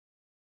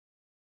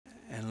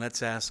And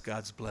let's ask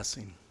God's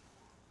blessing.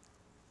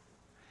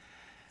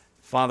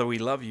 Father, we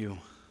love you,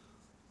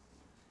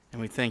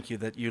 and we thank you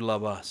that you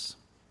love us.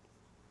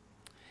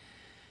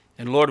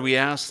 And Lord, we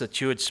ask that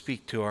you would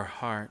speak to our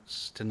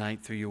hearts tonight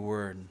through your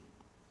word.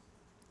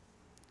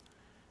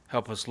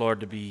 Help us, Lord,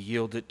 to be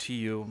yielded to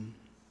you,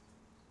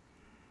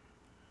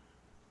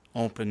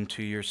 open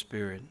to your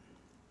Spirit.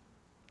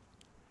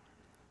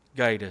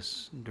 Guide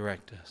us and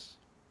direct us.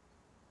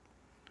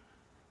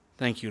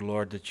 Thank you,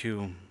 Lord, that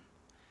you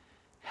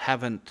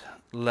haven't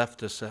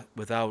left us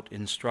without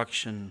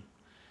instruction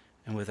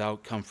and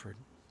without comfort.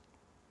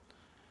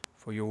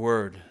 For your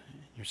word,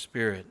 your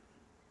Spirit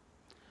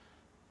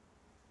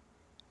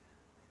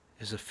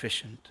is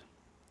efficient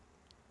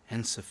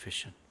and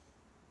sufficient.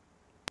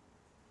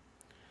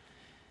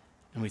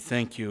 And we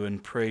thank you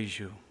and praise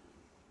you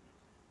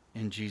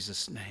in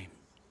Jesus' name.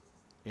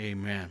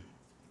 Amen.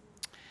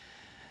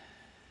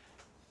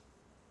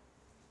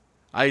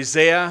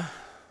 Isaiah,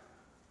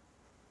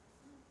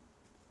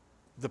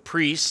 the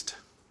priest,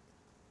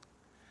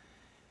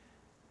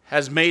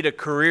 has made a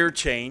career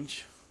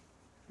change.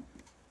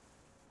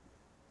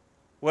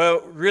 Well,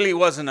 it really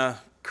wasn't a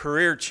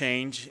career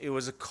change. It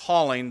was a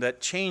calling that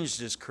changed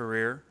his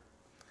career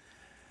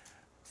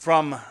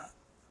from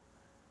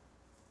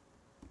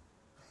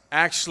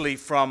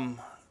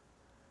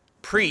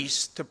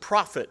priest to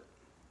prophet.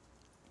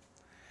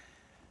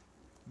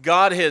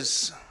 God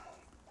has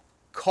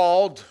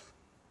called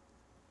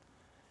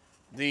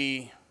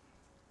the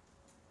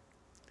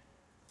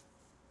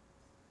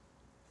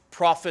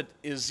prophet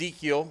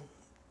Ezekiel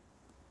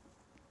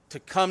to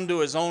come to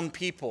his own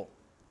people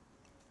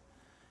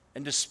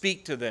and to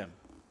speak to them.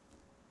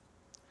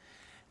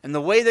 And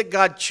the way that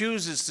God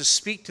chooses to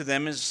speak to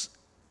them is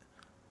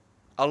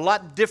a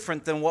lot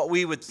different than what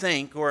we would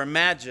think or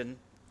imagine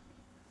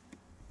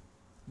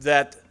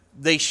that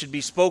they should be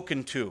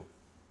spoken to.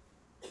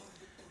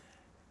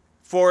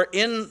 For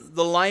in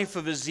the life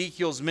of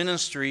Ezekiel's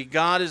ministry,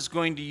 God is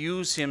going to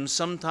use him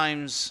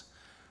sometimes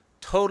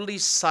totally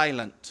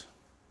silent.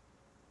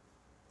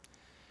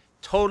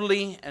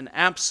 Totally and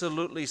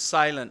absolutely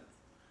silent.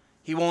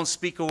 He won't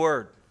speak a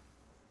word.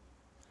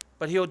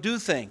 But he'll do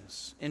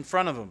things in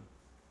front of him.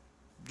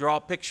 Draw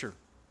a picture.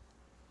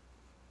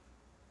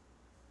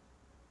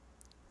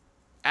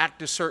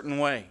 Act a certain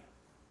way.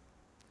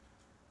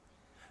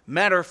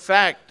 Matter of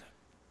fact,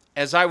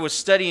 as I was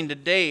studying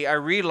today, I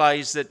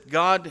realized that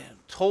God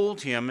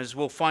told him, as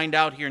we'll find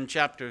out here in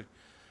chapter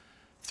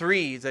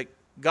 3, that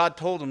God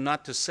told him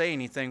not to say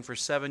anything for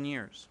 7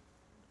 years.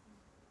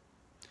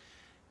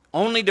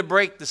 Only to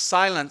break the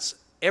silence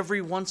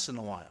every once in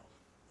a while.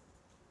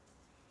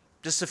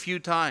 Just a few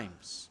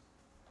times.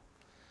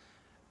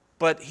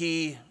 But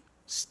he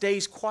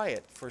stays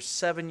quiet for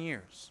 7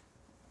 years.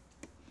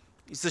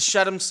 He's to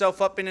shut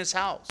himself up in his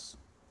house.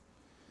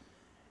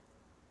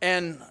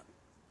 And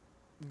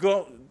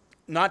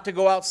not to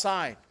go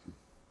outside.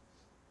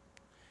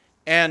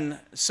 And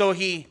so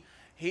he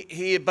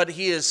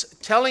is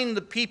telling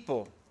the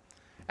people,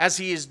 as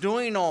he is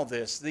doing all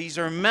this, these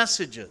are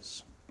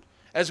messages.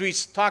 As we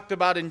talked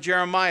about in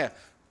Jeremiah,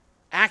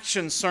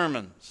 action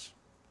sermons,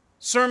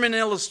 sermon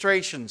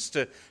illustrations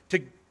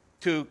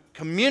to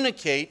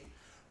communicate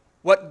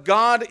what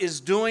God is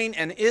doing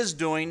and is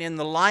doing in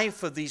the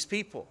life of these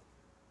people.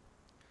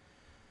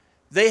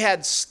 They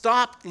had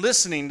stopped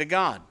listening to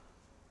God.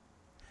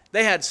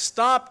 They had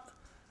stopped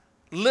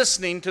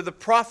listening to the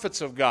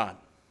prophets of God.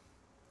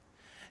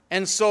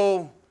 And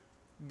so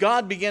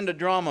God began to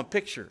draw them a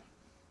picture,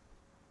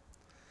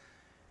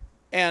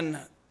 and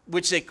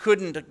which they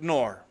couldn't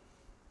ignore.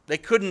 They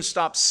couldn't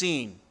stop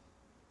seeing.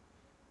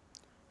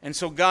 And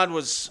so God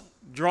was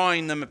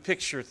drawing them a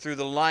picture through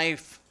the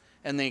life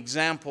and the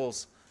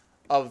examples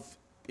of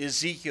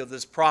Ezekiel,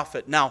 this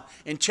prophet. Now,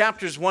 in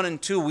chapters 1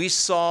 and 2, we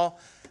saw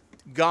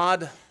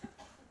God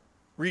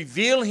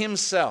reveal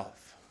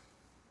himself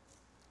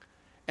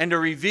and to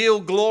reveal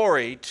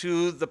glory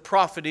to the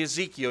prophet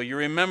Ezekiel. You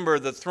remember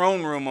the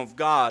throne room of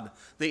God,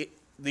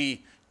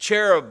 the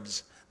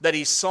cherubs that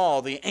he saw,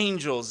 the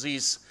angels,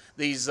 these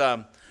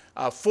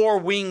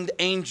four-winged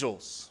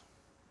angels.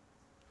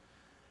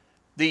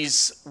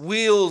 These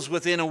wheels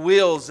within a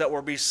wheels that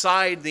were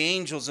beside the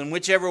angels, and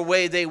whichever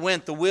way they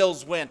went, the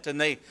wheels went, and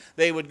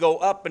they would go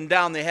up and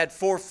down. They had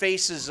four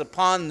faces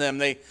upon them.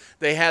 They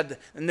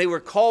were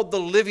called the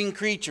living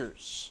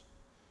creatures.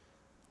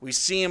 We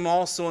see them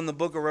also in the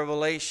book of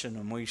Revelation,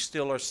 and we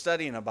still are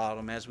studying about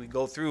them as we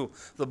go through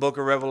the book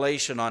of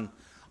Revelation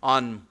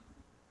on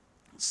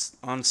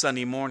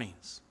Sunday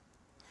mornings.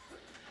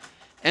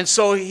 And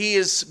so he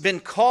has been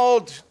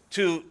called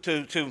to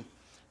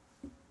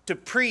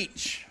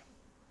preach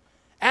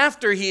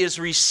after he has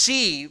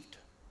received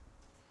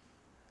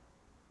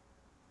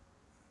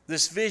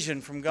this vision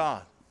from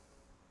God.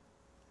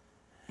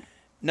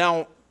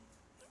 Now,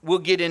 we'll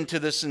get into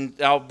this, and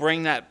I'll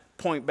bring that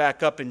point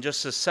back up in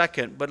just a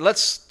second. But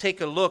let's take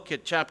a look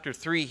at chapter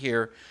 3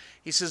 here.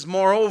 He says,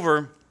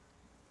 "Moreover,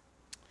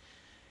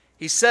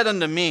 he said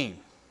unto me,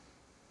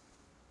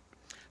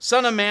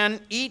 Son of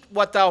man, eat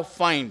what thou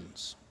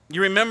findest."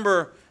 You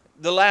remember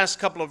the last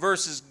couple of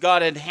verses,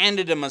 God had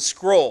handed him a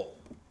scroll.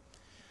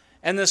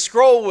 And the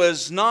scroll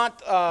was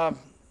not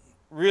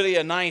really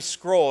a nice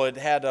scroll. It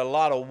had a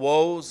lot of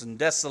woes and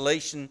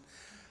desolation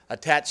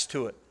attached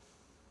to it.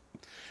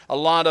 A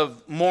lot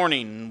of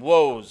mourning and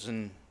woes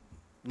and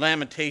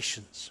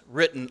lamentations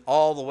written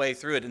all the way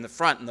through it, in the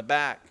front and the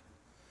back.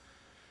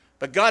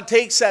 But God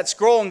takes that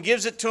scroll and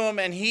gives it to him,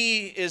 and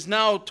he is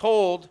now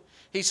told,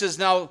 he says,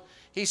 now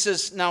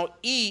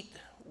eat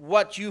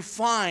what you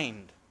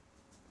find.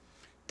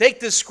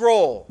 Take this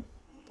scroll.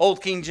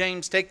 Old King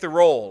James, take the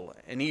roll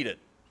and eat it.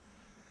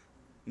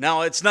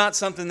 Now, it's not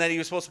something that he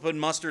was supposed to put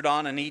mustard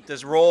on and eat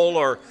this roll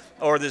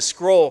or this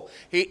scroll.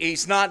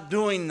 He's not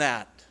doing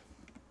that.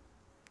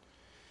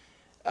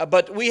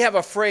 But we have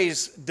a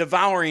phrase,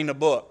 devouring a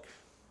book.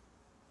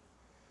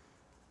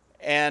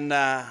 And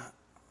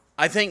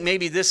I think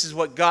maybe this is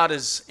what God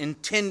is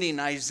intending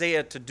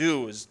Isaiah to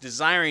do, is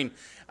desiring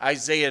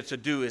Isaiah to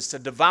do, is to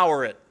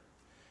devour it.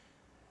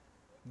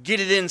 Get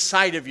it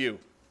inside of you.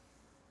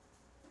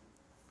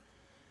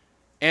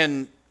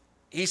 And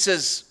he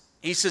says,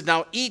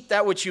 now eat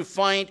that which you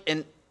find,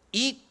 and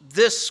eat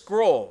this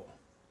scroll,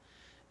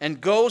 and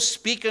go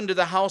speak unto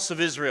the house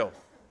of Israel.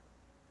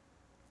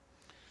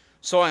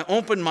 So I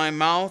opened my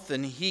mouth,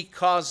 and he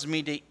caused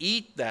me to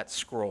eat that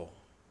scroll.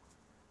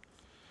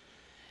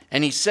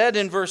 And he said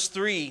in verse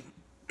 3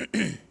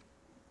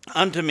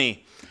 unto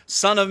me,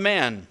 Son of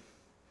man,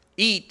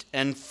 eat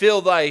and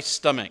fill thy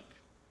stomach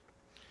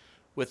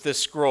with this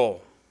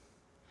scroll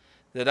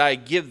that I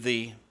give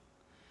thee.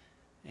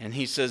 And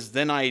he says,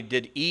 then I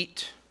did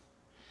eat,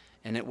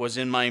 and it was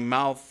in my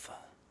mouth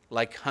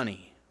like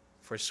honey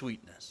for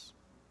sweetness.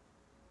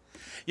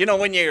 You know,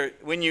 when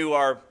you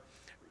are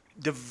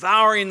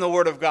devouring the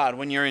Word of God,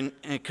 when you're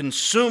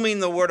consuming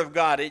the Word of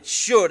God, it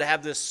should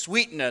have this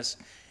sweetness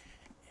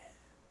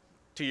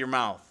to your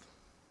mouth.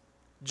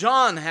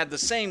 John had the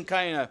same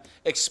kind of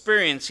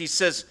experience. He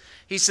says,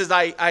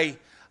 I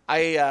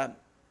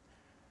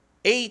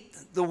ate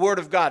the Word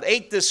of God,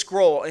 ate this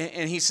scroll,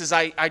 and he says,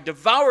 I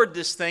devoured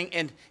this thing,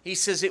 and he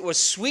says it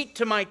was sweet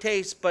to my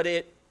taste, but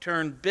it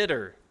turned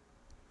bitter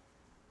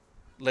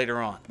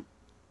later on.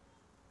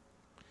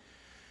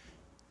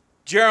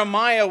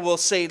 Jeremiah will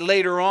say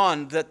later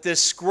on that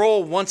this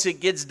scroll, once it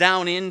gets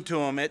down into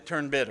him, it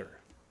turned bitter.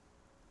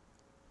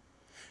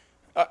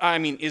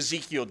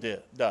 Ezekiel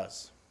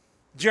does.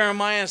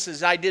 Jeremiah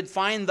says, I did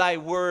find thy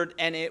word,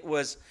 and it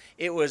was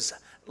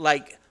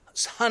like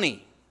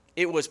honey.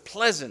 It was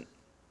pleasant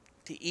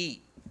to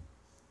eat.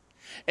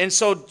 And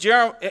so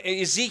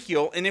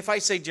Ezekiel, and if I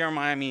say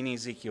Jeremiah, I mean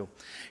Ezekiel.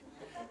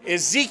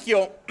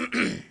 Ezekiel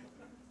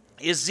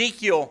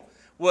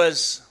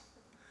was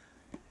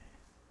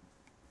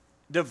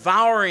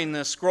devouring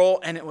the scroll,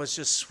 and it was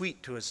just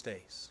sweet to his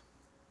taste.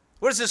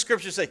 What does the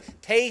scripture say?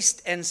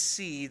 Taste and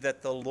see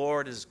that the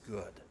Lord is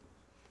good.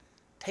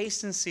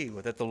 Taste and see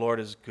that the Lord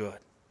is good.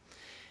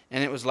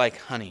 And it was like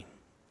honey.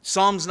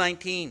 Psalms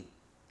 19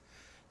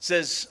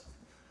 says,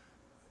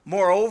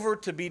 moreover,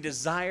 to be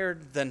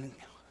desired than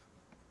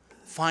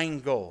fine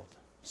gold,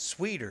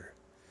 sweeter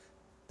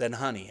than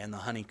honey and the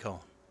honeycomb.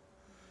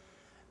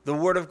 The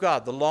word of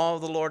God, the law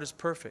of the Lord is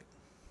perfect.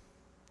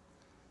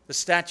 The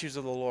statutes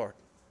of the Lord.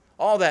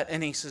 All that.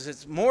 And he says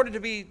it's more to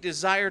be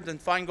desired than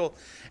fine gold.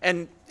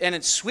 And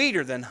it's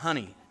sweeter than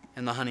honey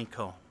and the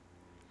honeycomb.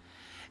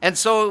 And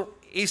so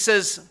he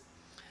says,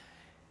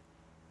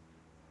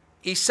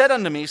 he said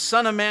unto me,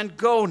 Son of man,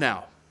 go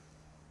now.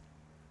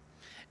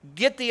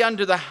 Get thee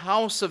unto the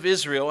house of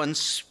Israel, and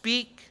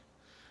speak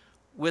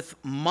with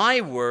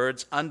my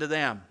words unto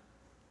them.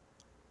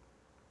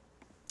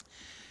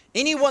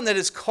 Anyone that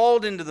is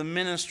called into the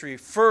ministry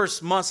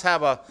first must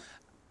have a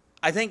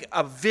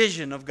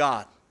vision of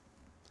God.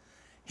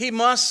 He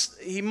must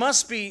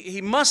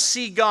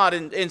see God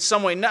in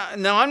some way.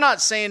 Now I'm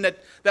not saying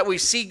that we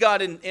see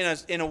God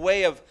in a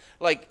way of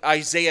like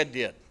Isaiah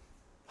did.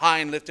 High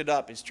and lifted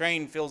up. His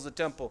train fills the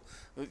temple.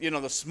 You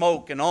know, the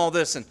smoke and all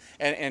this and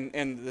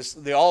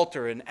the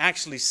altar, and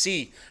actually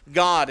see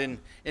God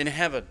in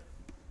heaven.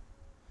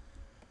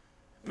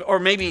 Or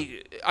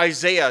maybe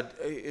Isaiah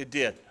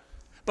did.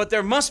 But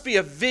there must be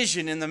a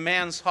vision in the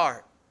man's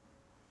heart.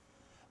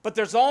 But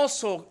there's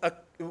also,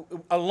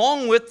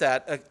 along with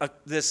that,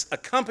 this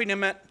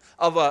accompaniment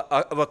of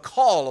a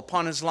call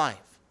upon his life.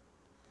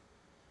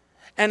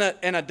 And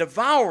a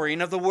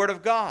devouring of the Word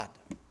of God.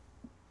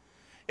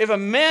 If a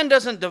man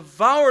doesn't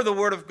devour the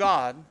Word of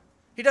God,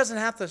 he doesn't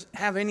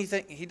have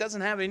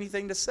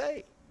anything to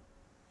say.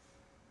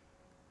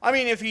 I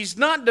mean, if he's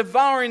not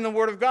devouring the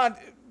Word of God,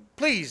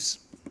 please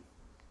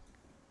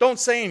don't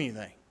say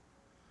anything.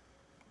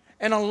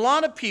 And a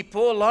lot of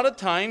people, a lot of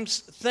times,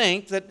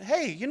 think that,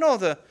 hey, you know,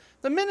 the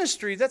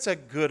ministry, that's a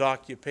good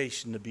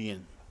occupation to be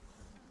in.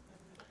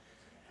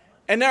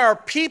 And there are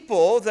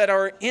people that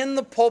are in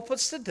the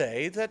pulpits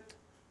today that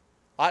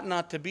ought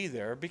not to be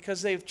there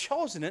because they've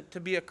chosen it to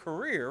be a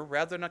career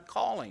rather than a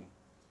calling.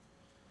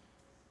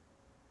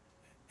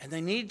 And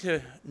they need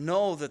to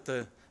know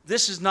that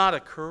this is not a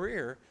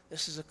career,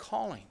 this is a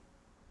calling.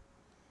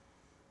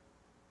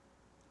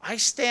 I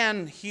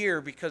stand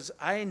here because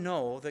I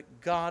know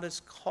that God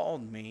has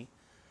called me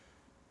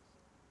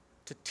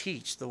to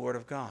teach the Word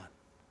of God.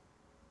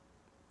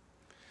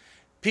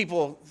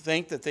 People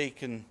think that they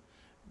can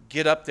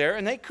get up there,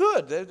 and they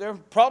could. There are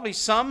probably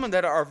some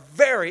that are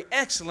very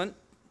excellent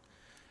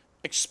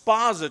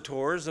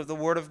expositors of the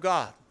Word of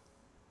God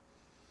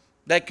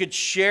that could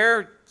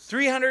share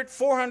 300,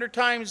 400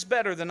 times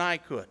better than I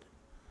could.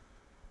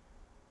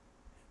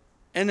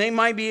 And they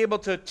might be able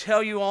to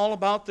tell you all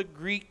about the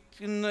Greek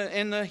and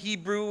the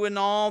Hebrew and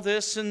all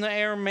this and the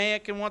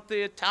Aramaic and what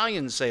the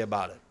Italians say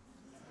about it.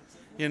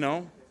 You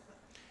know?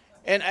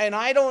 And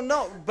I don't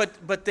know,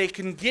 but they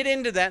can get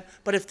into that.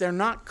 But if they're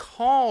not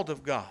called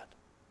of God,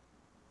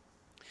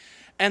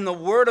 and the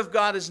Word of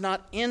God is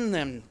not in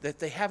them, that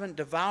they haven't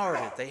devoured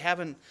it, they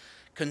haven't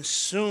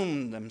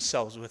consumed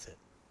themselves with it,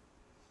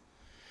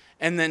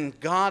 and then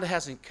God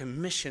hasn't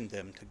commissioned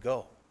them to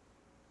go.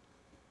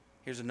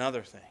 Here's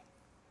another thing.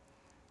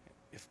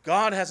 If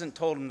God hasn't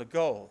told them to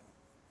go,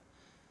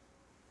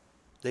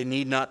 they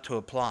need not to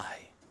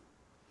apply.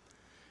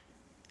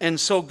 And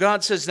so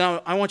God says,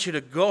 now I want you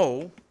to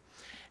go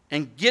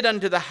and get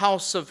unto the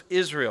house of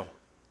Israel.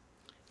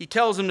 He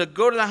tells them to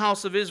go to the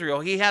house of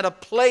Israel. He had a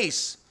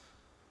place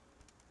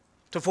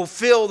to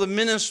fulfill the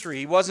ministry.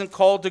 He wasn't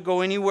called to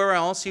go anywhere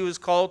else. He was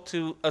called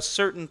to a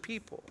certain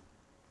people.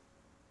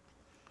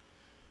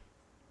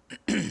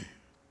 And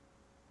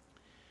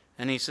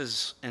he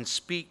says, and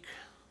speak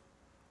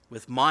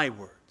with my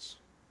words.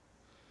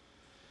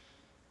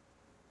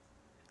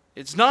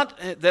 It's not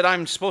that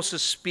I'm supposed to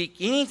speak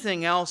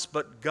anything else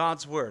but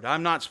God's word.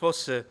 I'm not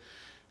supposed to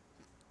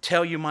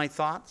tell you my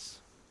thoughts,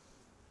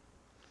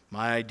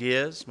 my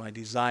ideas, my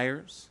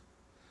desires.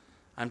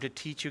 I'm to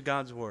teach you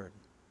God's word.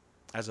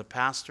 As a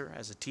pastor,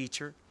 as a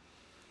teacher,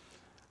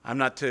 I'm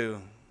not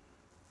to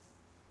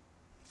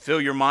fill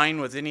your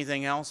mind with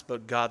anything else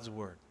but God's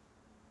word.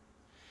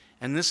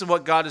 And this is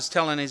what God is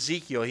telling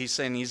Ezekiel. He's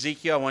saying,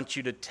 Ezekiel, I want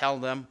you to tell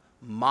them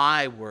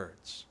my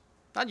words.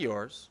 Not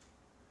yours.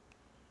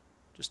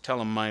 Just tell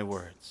them my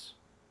words.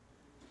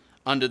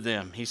 Unto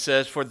them. He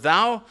says, for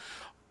thou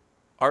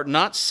art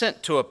not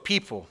sent to a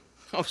people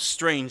of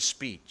strange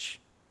speech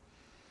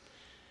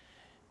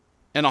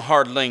and a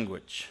hard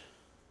language,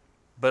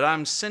 but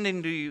I'm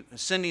sending you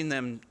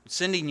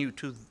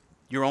to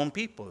your own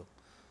people.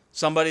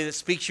 Somebody that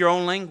speaks your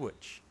own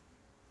language.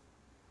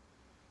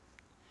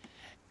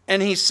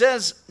 And he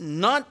says,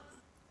 not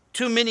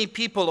too many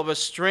people of a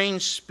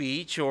strange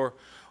speech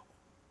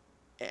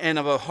and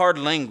of a hard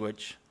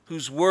language,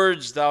 whose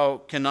words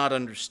thou cannot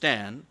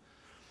understand.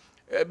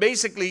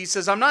 Basically, he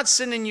says, I'm not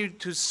sending you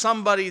to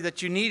somebody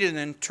that you need an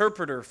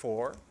interpreter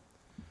for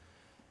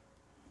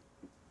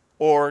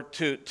or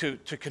to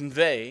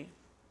convey.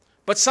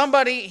 But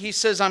somebody, he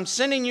says, I'm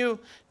sending you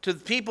to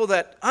the people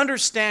that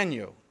understand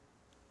you.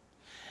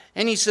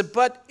 And he said,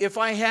 but if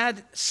I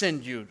had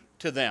sent you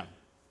to them,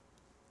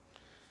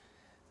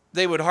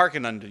 they would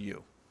hearken unto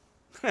you.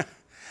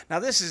 Now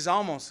this is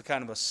almost a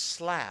kind of a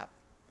slap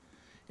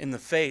in the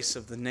face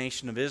of the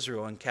nation of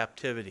Israel in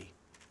captivity.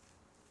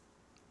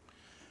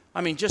 I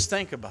mean, just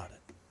think about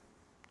it.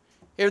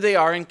 Here they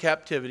are in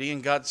captivity,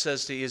 and God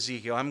says to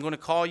Ezekiel, I'm going to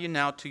call you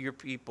now to your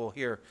people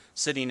here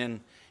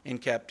sitting in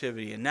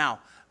captivity. And now,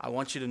 I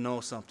want you to know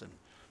something.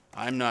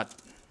 I'm not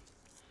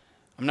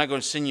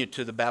going to send you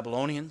to the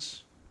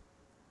Babylonians.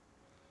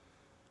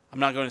 I'm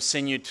not going to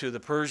send you to the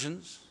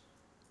Persians.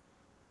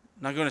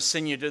 I'm not going to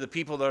send you to the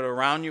people that are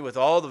around you with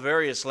all the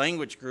various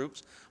language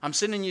groups. I'm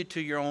sending you to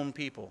your own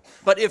people.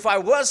 But if I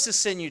was to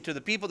send you to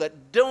the people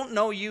that don't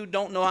know you,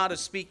 don't know how to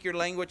speak your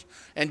language,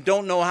 and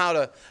don't know how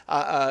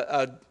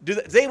to do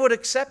that, they would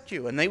accept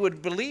you, and they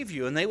would believe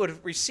you, and they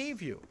would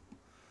receive you.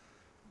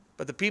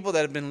 But the people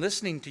that have been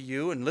listening to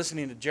you and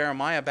listening to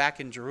Jeremiah back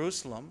in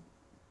Jerusalem,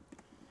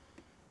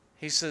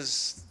 he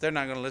says, they're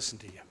not going to listen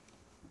to you.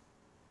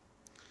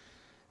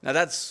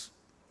 Now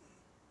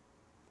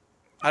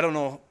I don't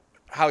know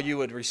how you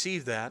would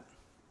receive that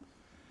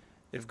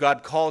if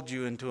God called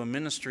you into a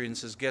ministry and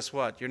says, guess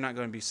what? You're not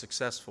going to be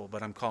successful,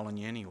 but I'm calling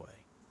you anyway.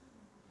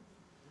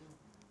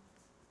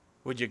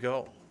 Would you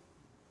go?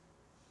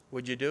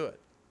 Would you do it?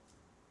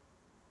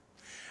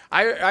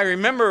 I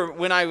remember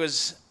when I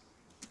was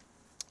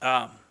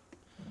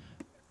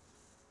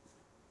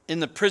in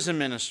the prison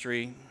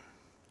ministry,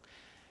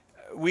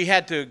 we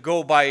had to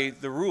go by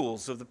the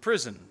rules of the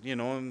prison. You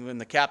know, and when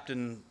the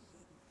captain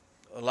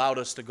allowed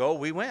us to go,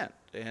 we went.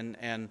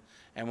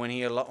 And when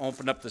he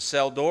opened up the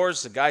cell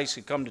doors, the guys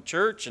could come to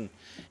church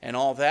and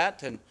all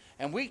that.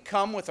 And we'd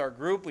come with our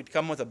group. We'd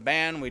come with a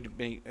band.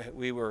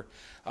 We were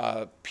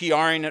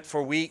PRing it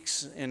for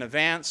weeks in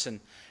advance,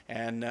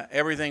 and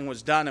everything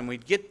was done. And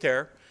we'd get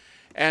there,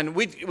 and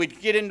we'd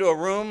get into a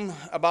room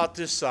about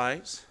this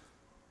size,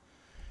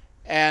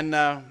 and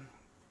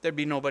there'd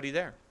be nobody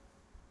there.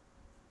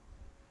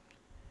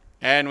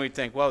 And we'd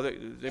think, well,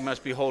 they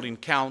must be holding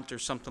count or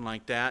something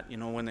like that, you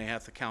know, when they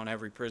have to count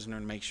every prisoner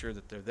and make sure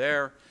that they're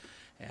there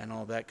and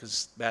all that,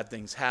 because bad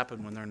things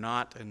happen when they're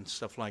not and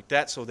stuff like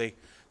that. So they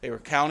they were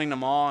counting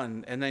them all,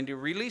 and then to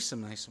release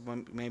them. I said,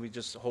 well, maybe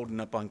just holding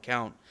up on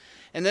count.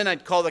 And then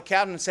I'd call the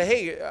captain and say,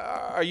 hey,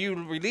 are you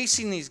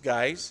releasing these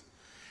guys?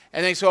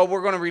 And they said, well,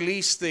 we're going to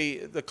release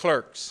the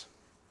clerks.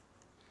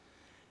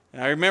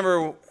 And I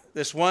remember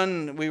this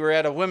one, we were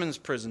at a women's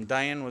prison.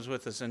 Diane was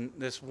with us, and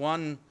this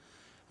one,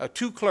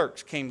 2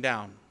 clerks came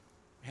down.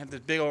 We had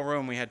this big old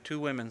room. We had 2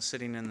 women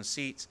sitting in the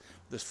seats,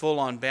 this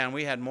full-on band.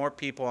 We had more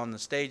people on the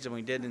stage than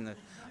we did in the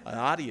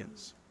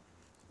audience.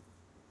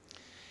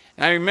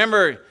 And I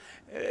remember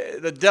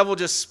the devil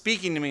just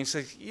speaking to me and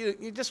says,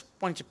 you just,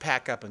 why don't you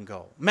pack up and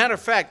go? Matter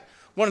of fact,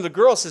 one of the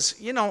girls says,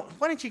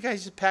 why don't you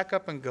guys just pack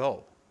up and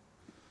go?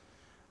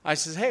 I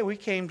says, hey, we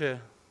came to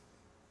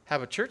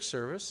have a church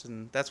service,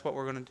 and that's what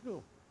we're going to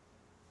do.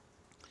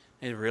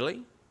 And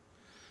really?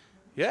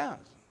 Yeah.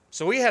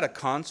 So we had a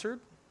concert,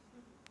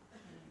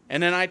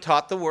 and then I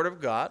taught the Word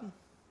of God,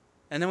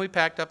 and then we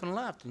packed up and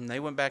left, and they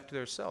went back to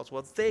their cells.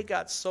 Well, they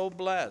got so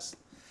blessed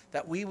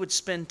that we would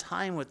spend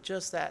time with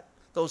just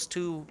those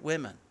 2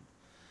 women,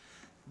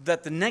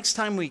 that the next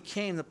time we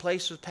came, the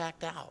place was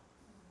packed out.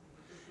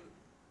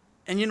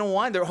 And you know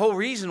why? Their whole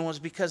reason was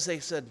because they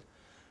said,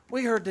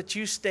 we heard that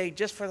you stayed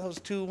just for those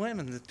 2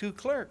 women, the 2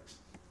 clerks.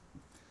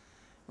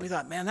 We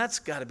thought, man, that's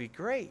got to be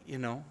great,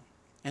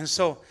 And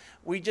so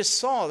we just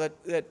saw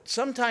that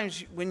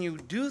sometimes when you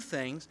do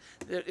things,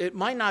 it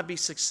might not be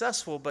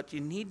successful, but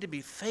you need to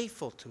be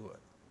faithful to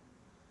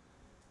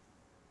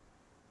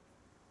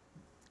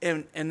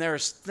it. And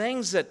there's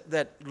things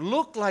that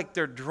look like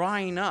they're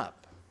drying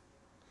up,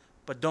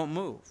 but don't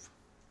move.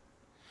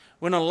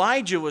 When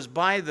Elijah was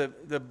by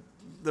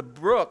the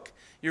brook,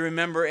 you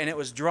remember, and it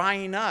was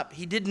drying up,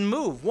 he didn't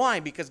move. Why?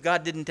 Because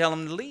God didn't tell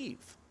him to leave.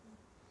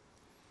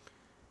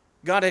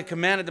 God had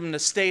commanded him to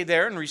stay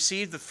there and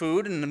receive the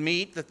food and the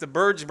meat that the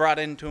birds brought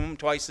into him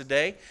twice a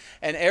day.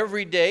 And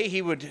every day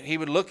he would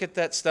look at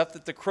that stuff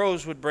that the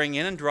crows would bring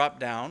in and drop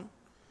down.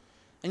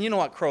 And you know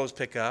what crows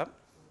pick up?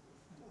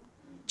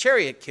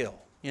 Chariot kill,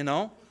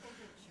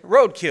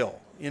 road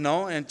kill,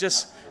 and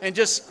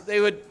just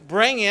they would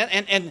bring in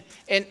and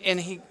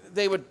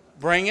they would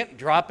bring it,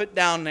 drop it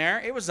down there.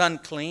 It was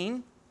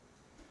unclean.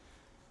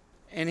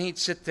 And he'd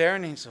sit there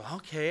and he'd say,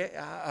 okay,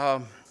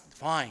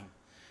 fine.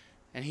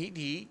 And he'd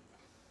eat.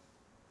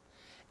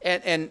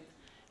 And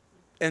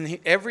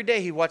every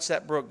day he watched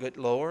that brook get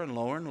lower and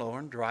lower and lower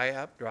and dry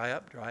up.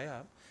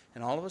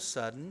 And all of a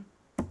sudden,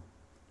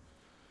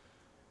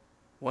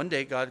 one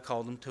day God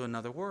called him to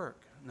another work,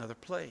 another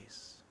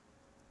place.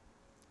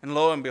 And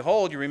lo and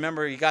behold, you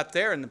remember he got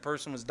there and the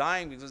person was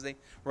dying because they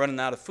were running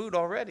out of food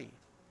already.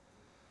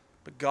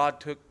 But God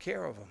took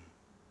care of him.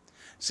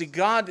 See,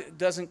 God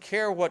doesn't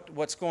care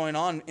what's going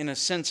on in a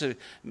sense of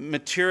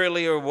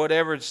materially or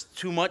whatever, it's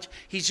too much.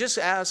 He's just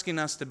asking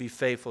us to be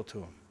faithful to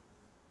him.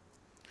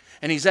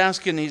 And he's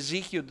asking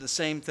Ezekiel the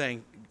same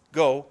thing.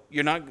 Go.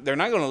 They're not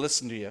going to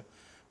listen to you,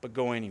 but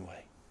go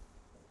anyway.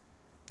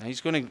 Now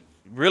he's going to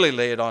really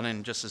lay it on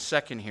in just a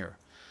second here.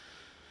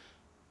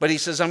 But he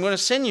says, I'm going to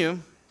send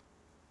you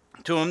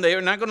to them. They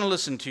are not going to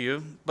listen to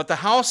you. But the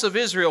house of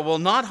Israel will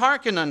not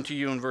hearken unto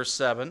you, in verse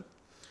 7.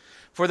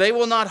 For they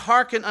will not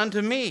hearken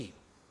unto me.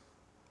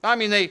 I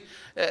mean,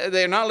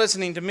 they're not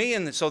listening to me,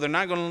 and so they're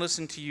not going to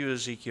listen to you,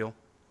 Ezekiel.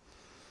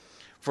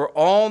 For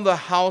all the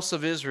house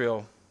of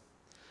Israel,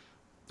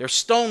 they're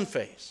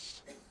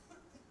stone-faced.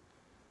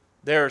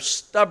 They're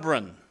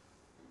stubborn.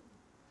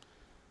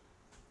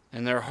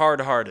 And they're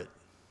hard-hearted.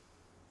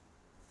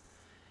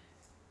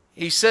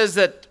 He says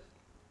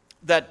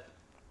but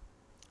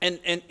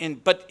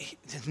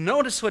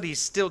notice what he's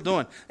still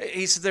doing.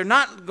 He says they're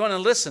not going to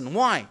listen.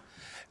 Why?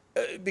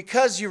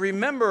 Because you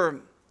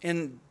remember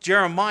in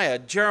Jeremiah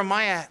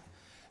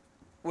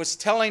was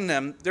telling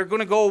them they're going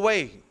to go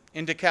away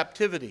into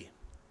captivity.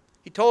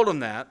 He told them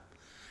that.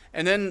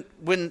 And then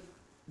when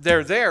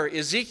they're there,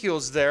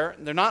 Ezekiel's there,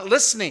 they're not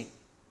listening.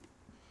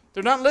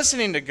 They're not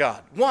listening to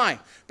God. Why?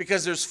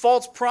 Because there's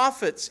false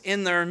prophets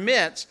in their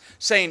midst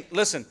saying,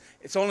 listen,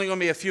 it's only going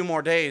to be a few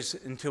more days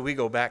until we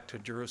go back to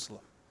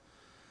Jerusalem.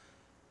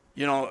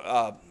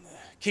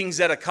 King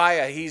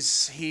Zedekiah,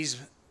 he's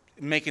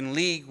making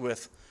league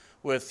with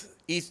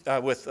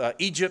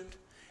Egypt,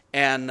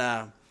 and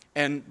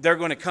they're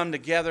going to come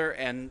together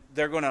and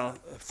they're going to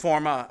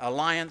form an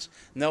alliance,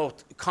 and they'll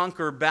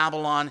conquer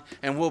Babylon,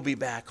 and we'll be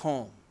back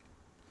home.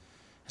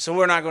 So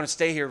we're not going to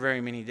stay here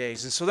very many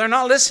days. And so they're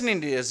not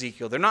listening to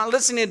Ezekiel. They're not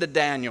listening to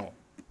Daniel.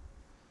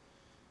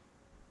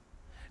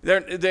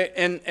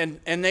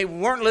 And they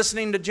weren't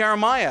listening to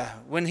Jeremiah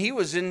when he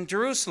was in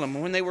Jerusalem,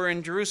 when they were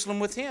in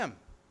Jerusalem with him.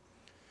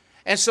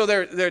 And so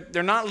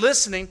they're not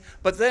listening.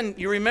 But then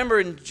you remember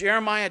in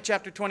Jeremiah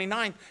chapter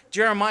 29,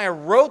 Jeremiah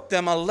wrote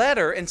them a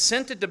letter and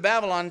sent it to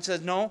Babylon and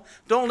said, no,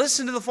 don't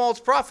listen to the false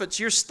prophets.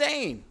 You're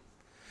staying.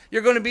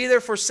 You're going to be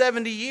there for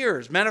 70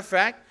 years. Matter of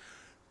fact,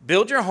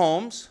 build your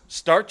homes,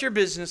 start your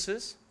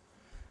businesses,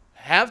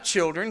 have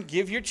children,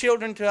 give your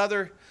children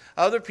to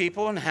other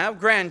people, and have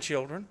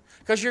grandchildren,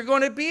 because you're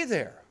going to be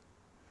there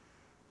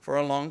for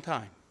a long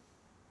time.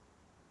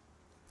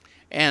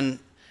 And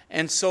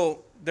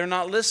so they're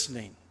not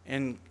listening.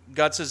 And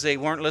God says they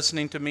weren't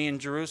listening to me in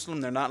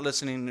Jerusalem. They're not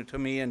listening to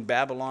me in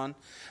Babylon.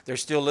 They're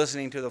still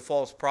listening to the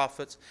false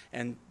prophets.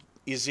 And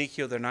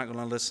Ezekiel, they're not going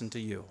to listen to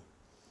you.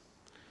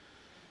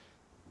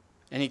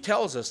 And he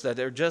tells us that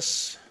they're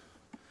just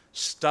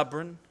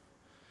stubborn,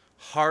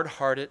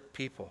 hard-hearted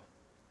people.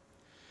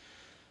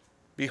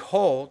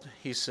 Behold,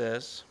 he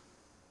says,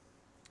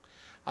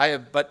 I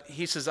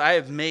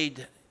have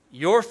made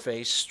your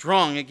face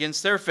strong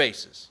against their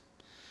faces,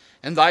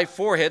 and thy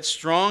forehead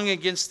strong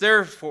against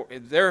their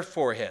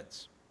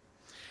foreheads.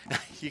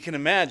 You can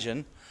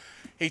imagine,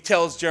 he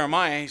tells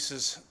Jeremiah, he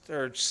says,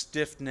 they're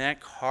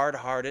stiff-necked,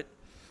 hard-hearted,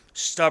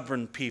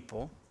 stubborn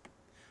people,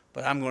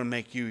 but I'm going to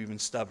make you even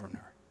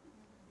stubborner.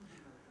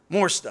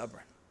 More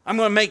stubborn. I'm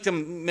going to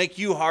make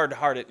you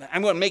hard-hearted.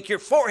 I'm going to make your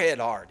forehead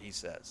hard, he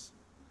says.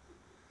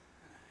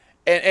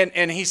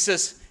 And he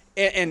says,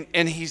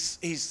 and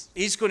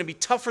he's going to be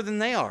tougher than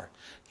they are.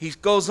 He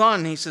goes on,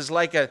 and he says,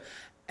 like a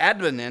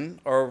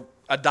adamant, or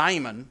a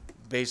diamond,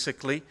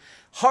 basically,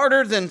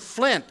 harder than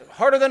flint,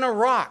 harder than a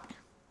rock.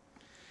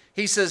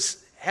 He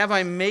says, have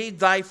I made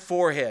thy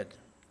forehead?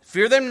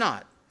 Fear them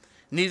not,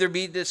 neither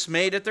be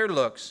dismayed at their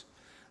looks,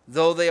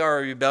 though they are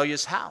a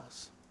rebellious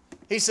house.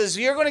 He says,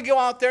 you're going to go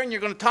out there and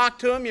you're going to talk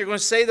to them. You're going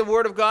to say the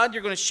word of God.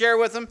 You're going to share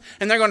with them.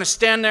 And they're going to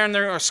stand there and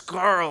they're going to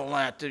snarl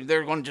at you.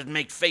 They're going to just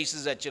make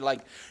faces at you like,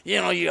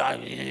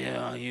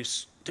 you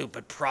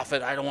stupid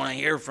prophet. I don't want to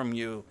hear from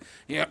you.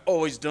 You're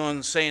always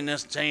saying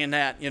this, saying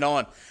that,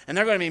 and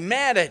they're going to be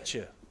mad at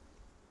you.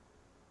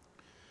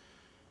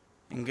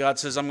 And God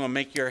says, I'm going to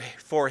make your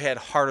forehead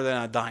harder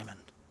than a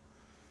diamond,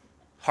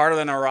 harder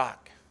than a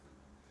rock.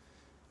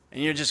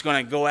 And you're just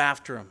going to go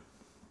after them.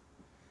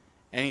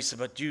 And he said,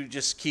 but you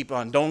just keep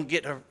on. Don't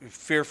get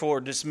fearful or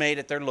dismayed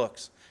at their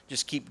looks.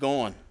 Just keep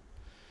going.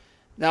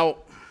 Now,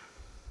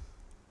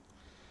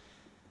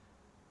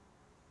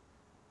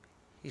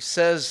 he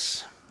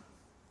says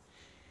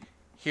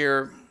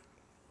here,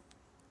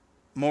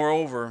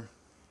 moreover,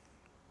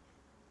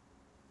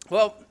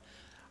 well,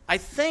 I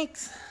think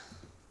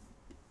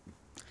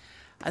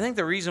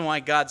the reason why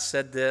God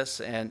said this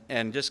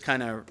and just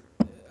kind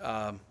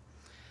of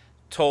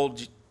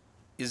told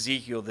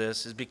Ezekiel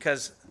this is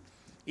because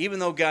even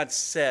though God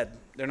said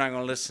they're not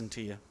going to listen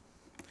to you,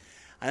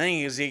 I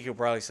think Ezekiel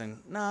probably saying,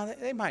 no,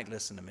 they might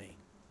listen to me.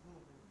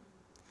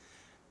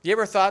 You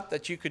ever thought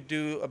that you could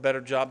do a better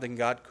job than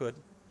God could?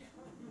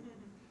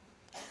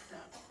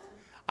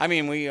 I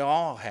mean, we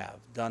all have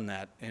done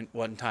that in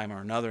one time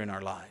or another in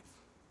our life.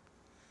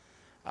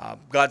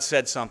 God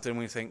said something,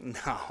 we think,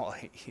 no,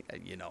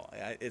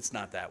 it's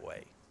not that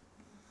way.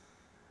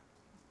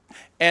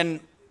 And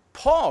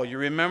Paul, you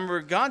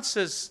remember, God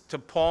says to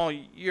Paul,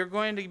 you're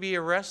going to be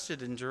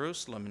arrested in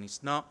Jerusalem. And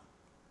he's not.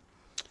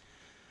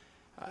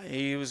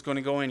 He was going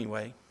to go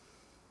anyway.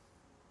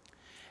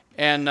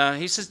 And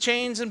he says,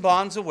 chains and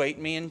bonds await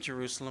me in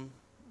Jerusalem.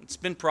 It's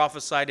been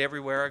prophesied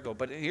everywhere I go.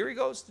 But here he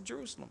goes to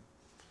Jerusalem.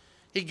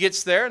 He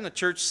gets there and the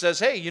church says,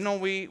 hey,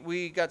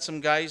 we got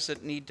some guys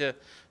that need to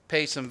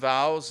pay some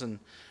vows. And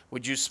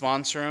would you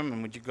sponsor them?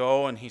 And would you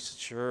go? And he said,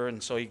 sure.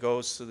 And so he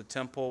goes to the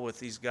temple with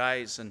these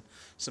guys. And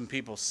some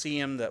people see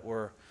him that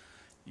were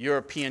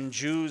European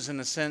Jews in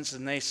a sense.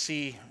 And they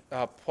see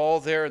Paul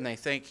there and they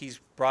think he's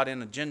brought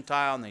in a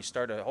Gentile. And they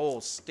start a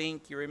whole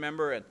stink, you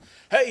remember. And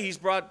hey,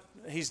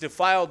 he's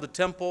defiled the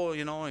temple.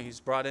 He's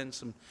brought in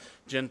some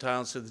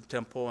Gentiles to the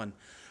temple. And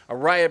a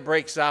riot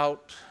breaks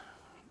out.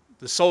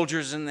 The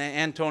soldiers in the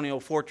Antonia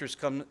fortress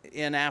come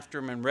in after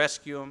him and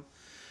rescue him.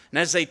 And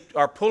as they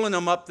are pulling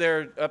them up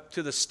there, up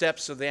to the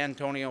steps of the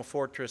Antonia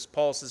fortress,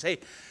 Paul says, hey,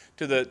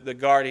 to the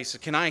guard, he said,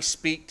 can I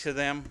speak to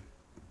them?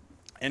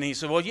 And he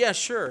said, well, yeah,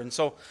 sure. And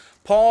so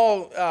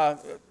Paul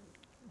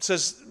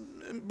says,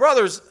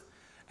 brothers,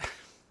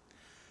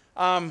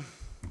 I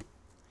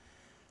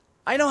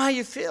know how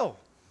you feel.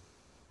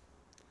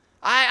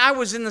 I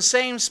was in the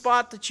same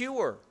spot that you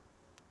were.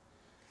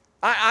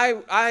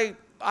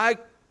 I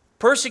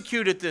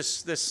persecuted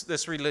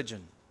this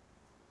religion.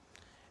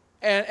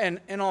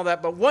 And all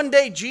that. But one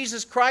day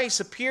Jesus Christ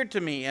appeared to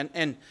me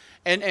and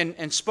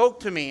spoke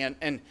to me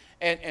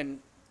and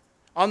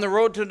on the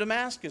road to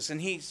Damascus.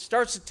 And he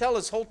starts to tell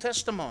his whole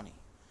testimony.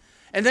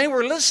 And they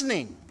were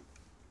listening.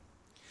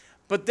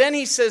 But then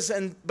he says,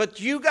 but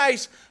you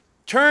guys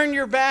turn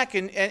your back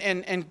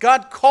and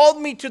God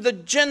called me to the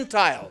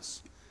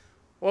Gentiles.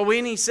 Well,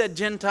 when he said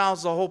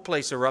Gentiles, the whole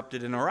place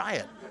erupted in a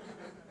riot.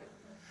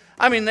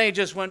 I mean, they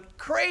just went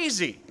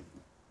crazy.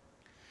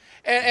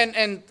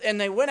 And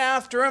they went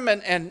after him,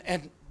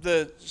 and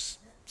the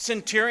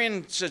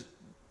centurion said,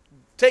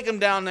 take him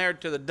down there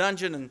to the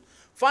dungeon and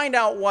find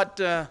out what,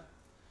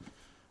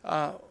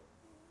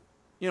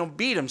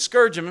 beat him,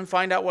 scourge him, and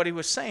find out what he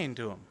was saying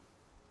to him.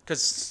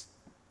 Because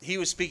he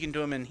was speaking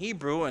to him in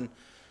Hebrew, and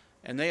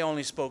they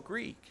only spoke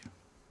Greek.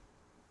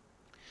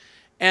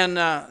 And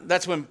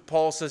that's when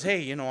Paul says,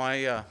 hey,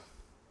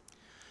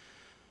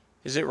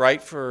 is it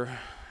right for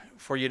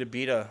you to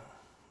beat a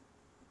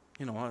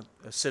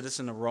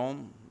citizen of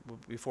Rome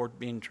before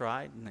being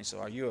tried? And they said,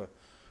 are you a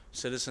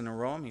citizen of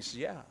Rome? He said,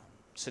 yeah.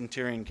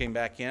 Centurion came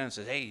back in and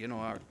said, hey,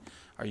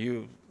 are are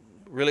you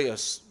really a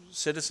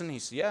citizen? He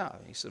said, yeah.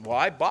 He said, well,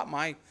 I bought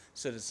my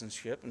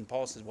citizenship. And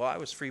Paul said, well, I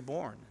was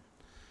freeborn.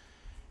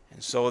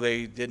 And so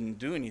they didn't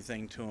do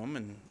anything to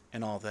him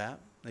and all that.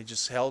 They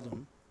just held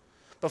him.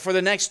 But for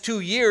the next 2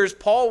 years,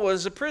 Paul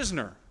was a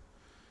prisoner,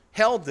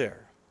 held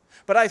there.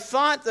 But I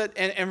thought that,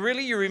 and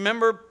really you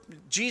remember,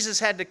 Jesus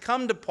had to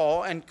come to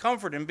Paul and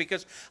comfort him,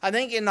 because I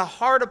think in the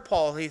heart of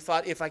Paul, he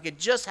thought, if I could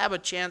just have a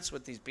chance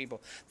with these people,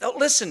 they'll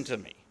listen to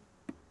me.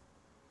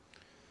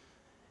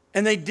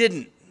 And they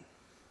didn't.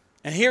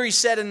 And here he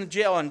sat in the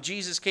jail, and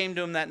Jesus came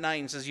to him that night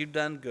and says, you've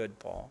done good,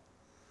 Paul.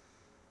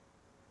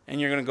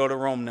 And you're going to go to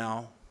Rome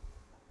now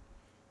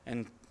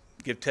and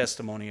give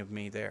testimony of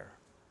me there.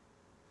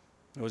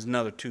 It was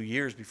another 2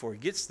 years before he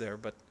gets there,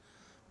 but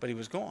he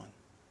was gone.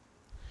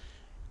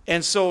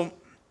 And so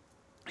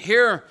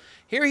here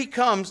he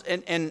comes,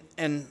 and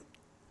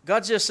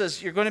God just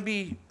says, you're not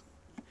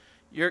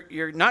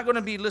going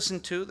to be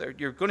listened to.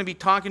 You're going to be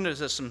talking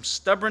to some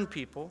stubborn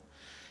people.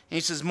 And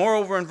he says,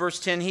 moreover, in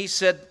verse 10, he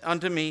said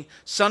unto me,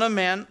 Son of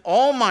man,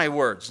 all my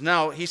words.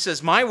 Now, he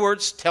says, my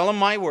words, tell him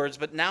my words.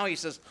 But now he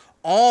says,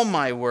 all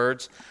my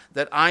words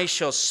that I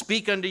shall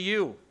speak unto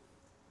you,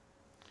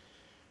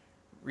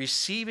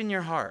 receive in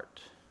your heart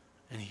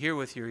and hear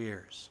with your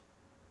ears.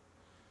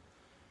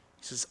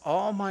 He says,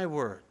 all my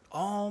word,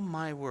 all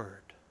my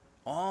word,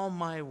 all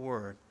my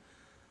word,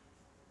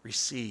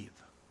 receive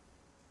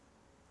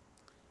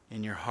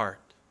in your heart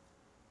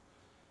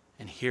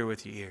and hear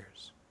with your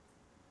ears.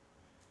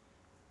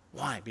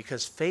 Why?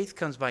 Because faith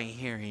comes by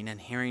hearing, and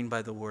hearing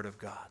by the word of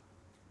God.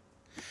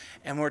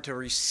 And we're to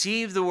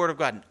receive the word of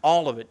God,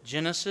 all of it,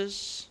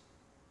 Genesis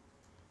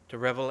to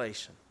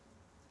Revelation.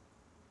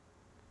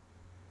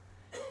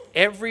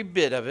 Every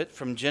bit of it,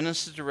 from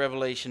Genesis to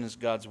Revelation, is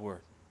God's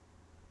word.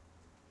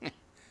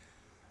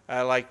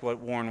 I like what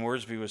Warren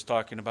Wiersbe was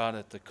talking about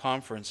at the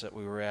conference that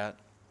we were at.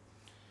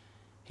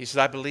 He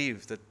said, I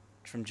believe that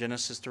from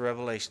Genesis to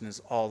Revelation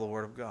is all the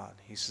word of God.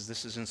 He says,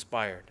 this is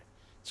inspired.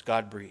 It's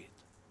God-breathed.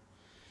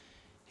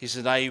 He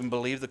said, I even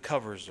believe the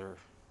covers are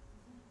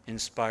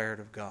inspired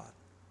of God.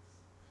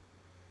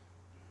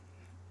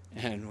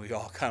 And we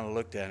all kind of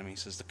looked at him. He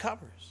says, the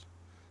covers.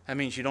 That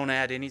means you don't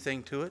add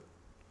anything to it,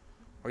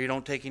 or you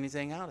don't take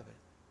anything out of it.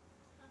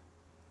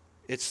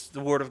 It's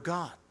the word of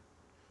God.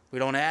 We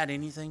don't add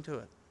anything to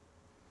it.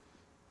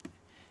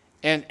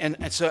 And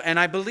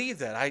I believe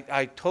that.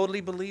 I totally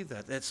believe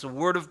that. It's the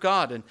word of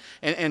God.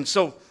 And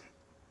so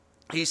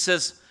he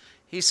says,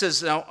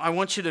 now I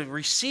want you to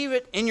receive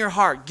it in your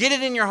heart. Get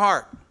it in your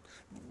heart.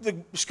 The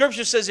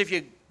scripture says if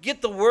you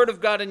get the word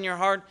of God in your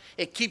heart,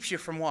 it keeps you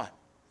from what?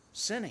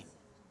 Sinning.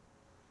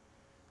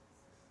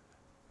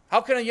 How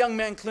can a young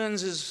man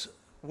cleanse his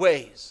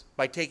ways?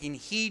 By taking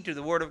heed to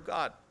the word of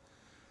God.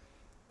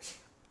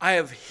 I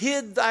have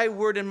hid thy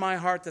word in my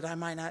heart that I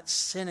might not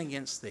sin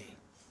against thee.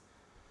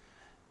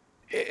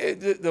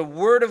 The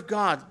word of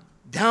God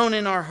down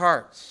in our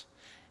hearts.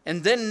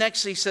 And then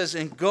next he says,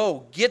 and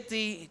go, get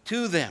thee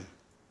to them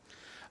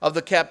of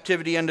the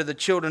captivity unto the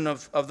children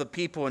of the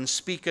people, and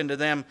speak unto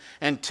them,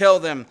 and tell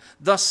them,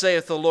 thus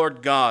saith the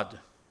Lord God.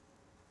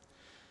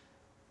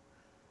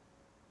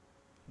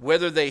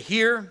 Whether they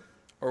hear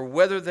or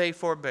whether they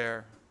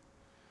forbear,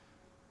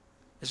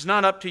 it's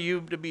not up to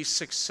you to be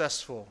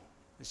successful.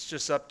 It's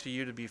just up to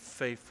you to be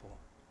faithful.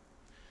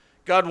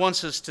 God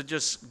wants us to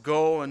just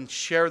go and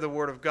share the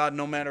word of God,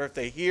 no matter if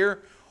they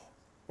hear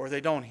or they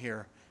don't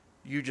hear.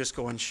 You just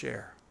go and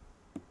share.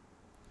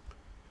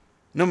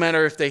 No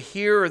matter if they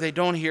hear or they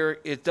don't hear,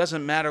 it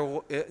doesn't matter.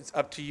 It's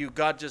up to you.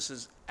 God just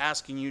is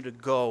asking you to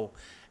go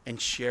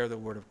and share the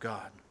word of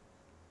God.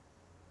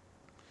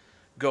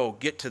 Go,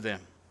 get to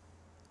them.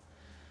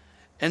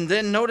 And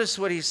then notice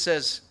what he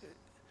says.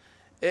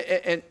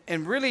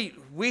 And really,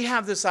 we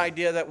have this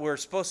idea that we're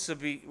supposed to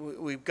be,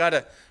 we've got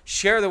to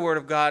share the word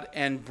of God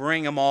and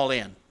bring them all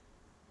in.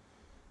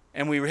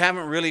 And we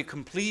haven't really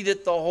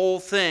completed the whole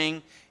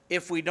thing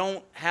if we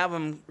don't have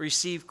them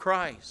receive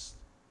Christ.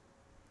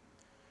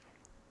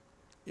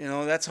 You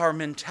know, that's our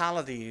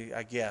mentality,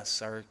 I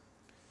guess.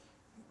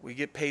 We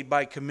get paid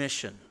by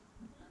commission.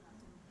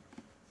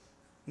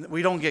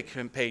 We don't get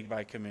paid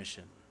by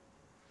commission,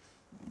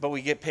 but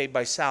we get paid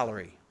by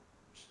salary.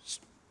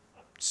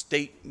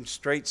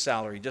 Straight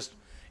salary.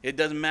 It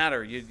doesn't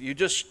matter. You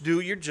just do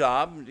your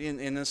job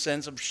in the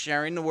sense of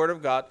sharing the word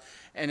of God.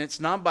 And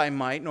it's not by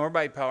might nor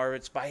by power.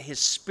 It's by his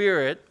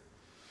Spirit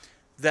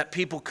that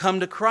people come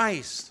to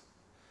Christ.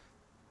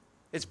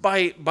 It's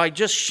by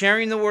just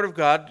sharing the word of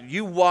God,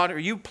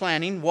 you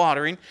planting,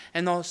 watering,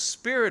 and the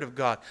Spirit of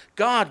God.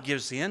 God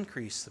gives the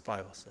increase, the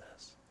Bible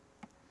says.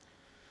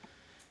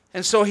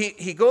 And so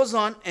he goes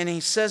on and he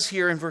says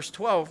here in verse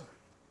 12,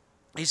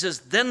 he says,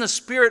 then the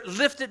Spirit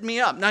lifted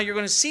me up. Now you're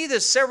going to see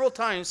this several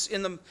times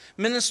in the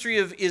ministry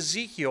of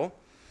Ezekiel,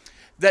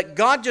 that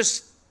God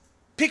just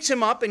picks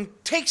him up and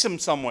takes him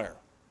somewhere.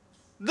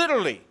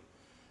 Literally.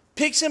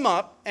 Picks him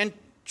up and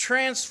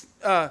transports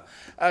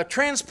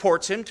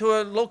him to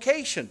a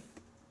location.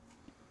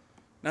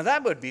 Now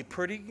that would be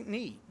pretty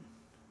neat.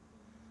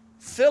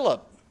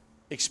 Philip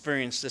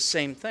experienced the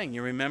same thing.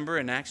 You remember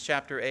in Acts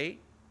chapter 8?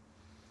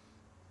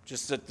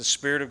 Just that the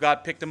Spirit of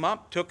God picked him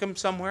up, took him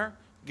somewhere,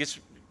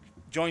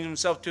 joins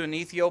himself to an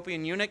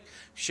Ethiopian eunuch,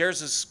 shares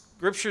his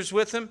scriptures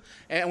with him,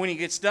 and when he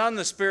gets done,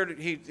 the Spirit,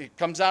 he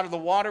comes out of the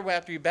water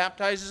after he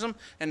baptizes him,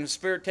 and the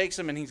Spirit takes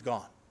him and he's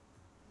gone.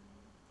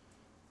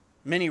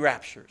 Many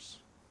raptures.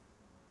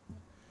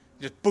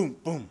 Just boom,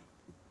 boom.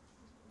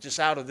 Just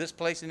out of this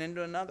place and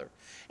into another.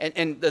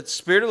 And the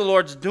Spirit of the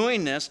Lord's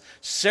doing this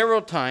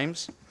several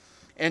times.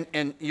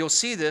 And you'll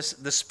see this.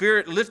 The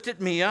Spirit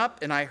lifted me up,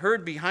 and I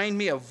heard behind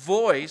me a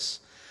voice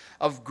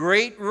of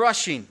great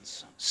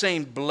rushings,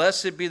 saying,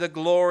 Blessed be the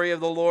glory of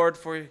the Lord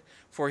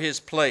for his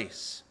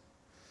place.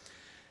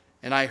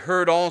 And I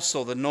heard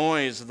also the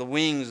noise of the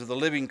wings of the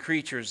living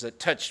creatures that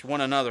touched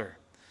one another,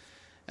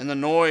 and the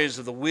noise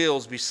of the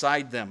wheels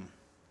beside them,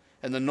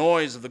 and the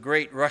noise of the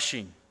great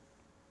rushing.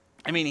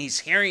 I mean, he's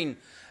hearing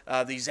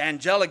these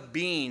angelic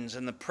beings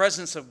and the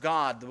presence of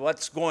God,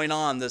 what's going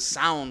on, the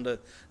sound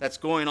that's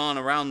going on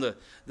around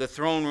the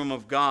throne room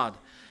of God.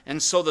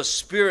 And so the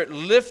Spirit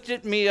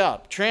lifted me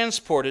up,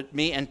 transported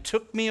me, and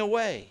took me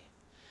away.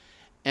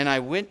 And I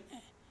went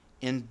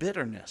in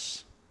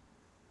bitterness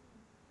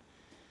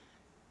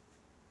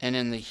and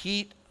in the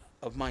heat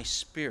of my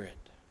spirit.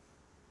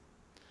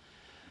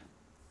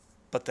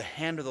 But the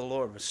hand of the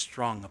Lord was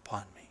strong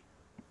upon me.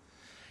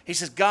 He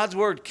says, God's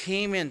word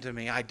came into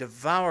me. I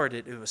devoured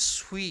it. It was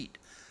sweet.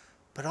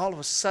 But all of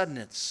a sudden,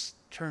 it's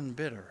turned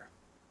bitter.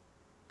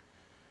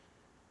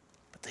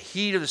 But the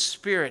heat of the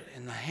Spirit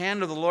and the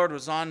hand of the Lord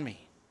was on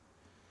me.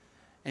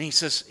 And he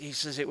says,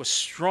 it was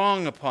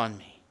strong upon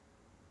me.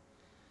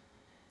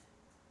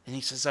 And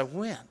he says, I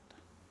went.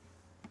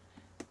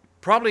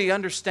 Probably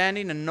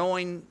understanding and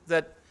knowing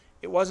that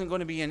it wasn't going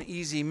to be an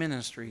easy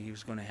ministry he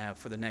was going to have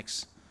for the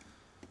next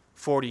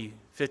 40,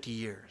 50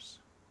 years.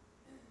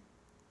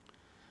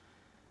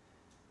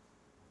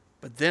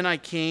 But then I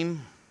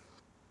came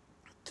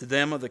to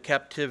them of the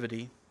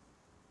captivity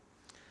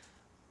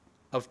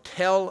of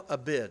Tel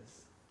Abib.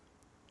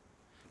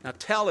 Now,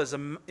 Tel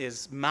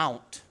is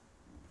mount,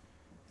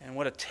 and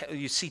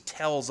you see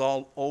tells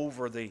all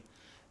over the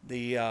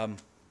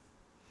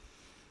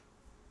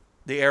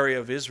area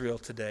of Israel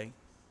today.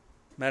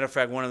 Matter of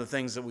fact, one of the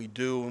things that we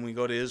do when we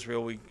go to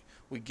Israel,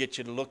 we get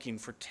you looking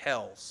for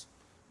tells.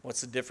 What's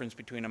the difference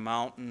between a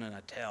mountain and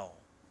a tell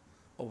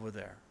over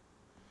there?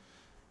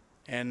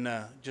 And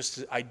just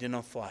to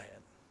identify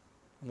it,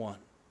 one.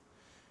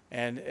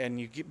 And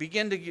you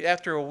begin to,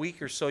 after a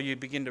week or so, you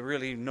begin to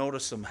really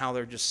notice them, how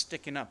they're just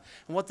sticking up.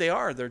 And what they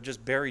are, they're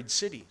just buried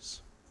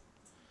cities.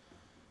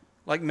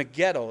 Like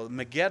Megiddo.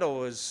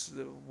 Megiddo is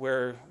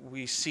where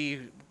we see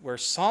where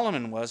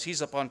Solomon was.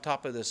 He's up on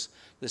top of this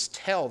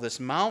tell, this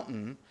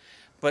mountain.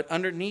 But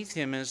underneath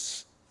him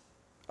is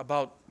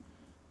about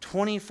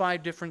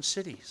 25 different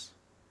cities.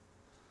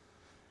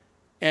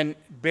 And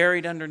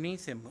buried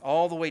underneath him,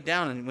 all the way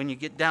down. And when you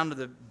get down to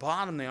the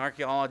bottom, the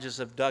archaeologists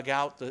have dug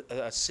out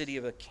a city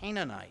of the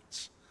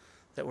Canaanites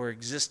that were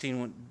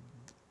existing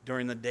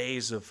during the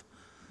days of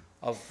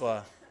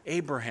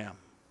Abraham.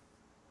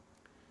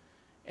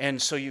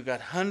 And so you've got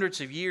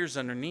hundreds of years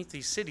underneath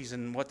these cities.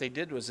 And what they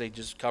did was they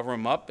just cover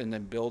them up and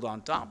then build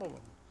on top of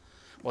them.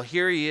 Well,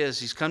 here he is.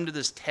 He's come to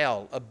this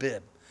Tel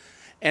Abib.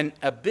 And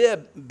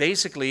Abib,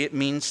 basically, it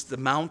means the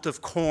Mount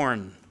of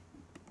Corn.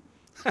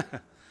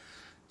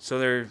 So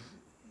they're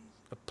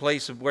a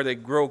place where they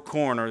grow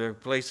corn, or they're a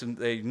place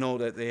they know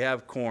that they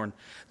have corn,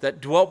 that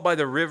dwelt by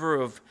the river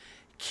of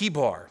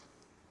Kibar.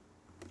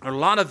 There are a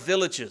lot of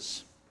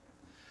villages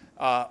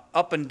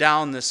up and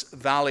down this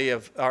valley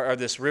or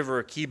this river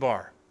of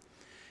Kibar.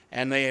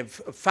 And they have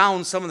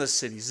found some of the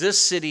cities.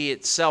 This city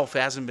itself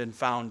hasn't been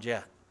found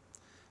yet.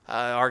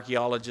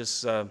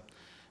 Archaeologists,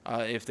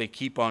 if they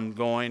keep on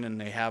going and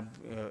they have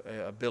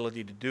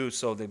ability to do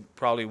so, they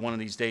probably one of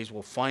these days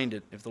will find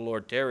it if the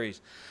Lord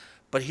tarries.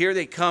 But here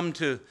they come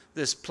to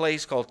this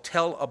place called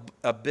Tel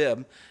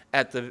Abib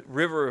at the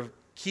river of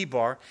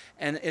Kibar,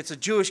 and it's a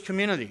Jewish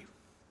community.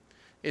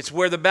 It's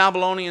where the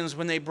Babylonians,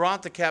 when they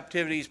brought the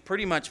captivities,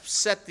 pretty much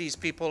set these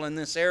people in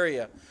this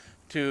area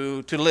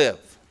to live.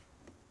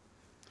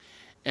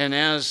 And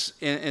as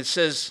it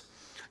says,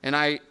 and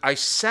I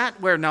sat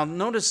where, now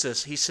notice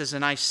this, he says,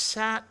 and I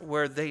sat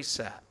where they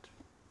sat.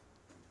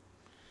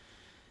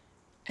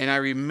 And I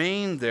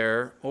remained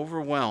there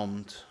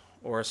overwhelmed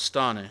or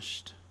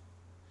astonished.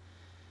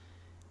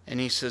 And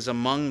he says,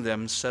 among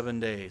them 7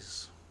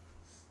 days.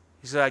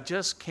 He said, I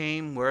just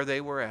came where they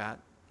were at,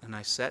 and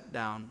I sat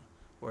down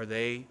where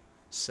they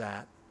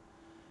sat.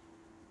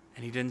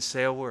 And he didn't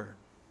say a word.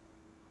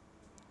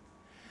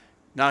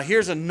 Now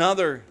here's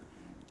another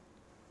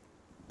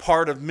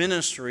part of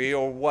ministry,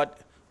 or what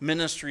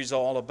ministry is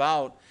all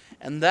about.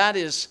 And that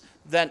is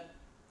that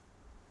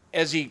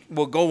as he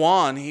will go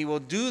on, he will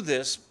do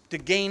this to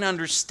gain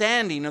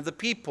understanding of the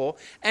people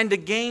and to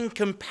gain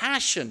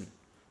compassion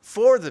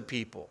for the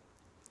people.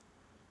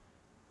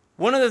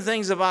 One of the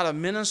things about a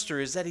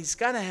minister is that he's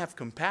got to have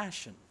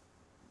compassion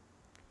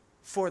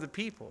for the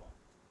people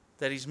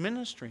that he's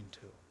ministering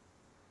to.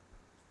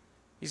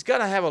 He's got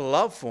to have a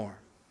love for them.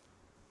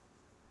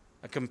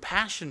 a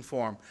compassion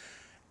for them.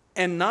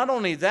 And not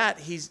only that,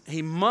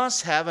 he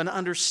must have an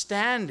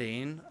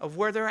understanding of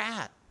where they're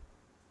at.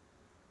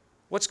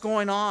 What's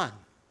going on?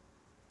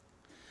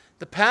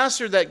 The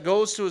pastor that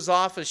goes to his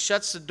office,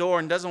 shuts the door,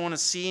 and doesn't want to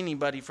see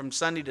anybody from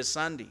Sunday to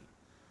Sunday,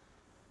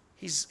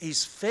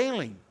 he's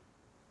failing.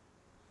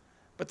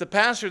 But the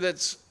pastor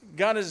that's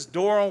got his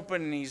door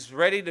open and he's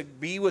ready to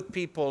be with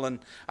people. And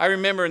I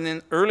remember in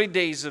the early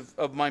days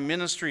of my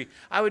ministry,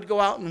 I would go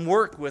out and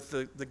work with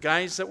the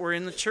guys that were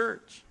in the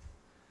church.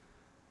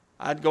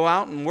 I'd go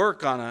out and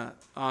work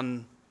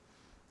on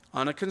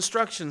a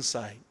construction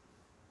site.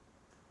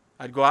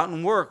 I'd go out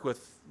and work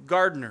with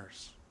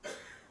gardeners.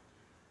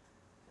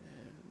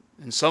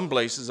 In some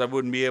places I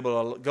wouldn't be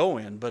able to go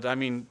in, but I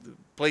mean,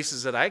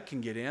 places that I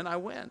can get in, I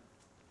went.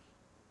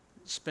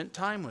 Spent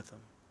time with them.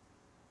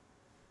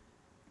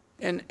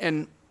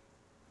 And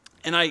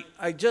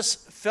I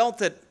just felt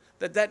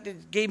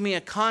that gave me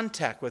a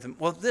contact with him.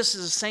 Well, this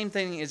is the same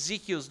thing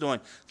Ezekiel's doing.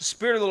 The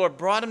Spirit of the Lord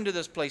brought him to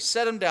this place,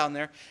 set him down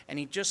there, and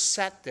he just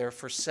sat there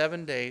for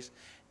 7 days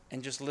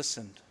and just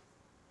listened.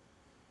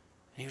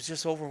 And he was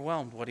just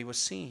overwhelmed what he was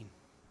seeing.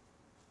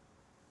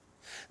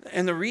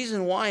 And the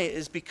reason why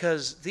is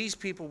because these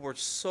people were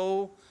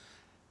so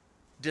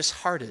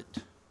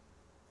disheartened.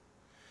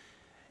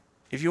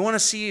 If you want to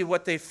see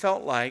what they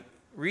felt like,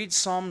 read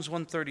Psalms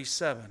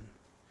 137.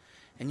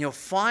 And you'll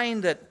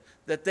find that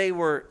they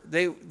were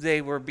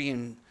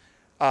being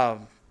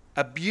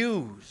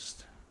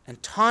abused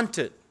and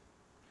taunted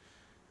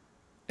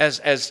as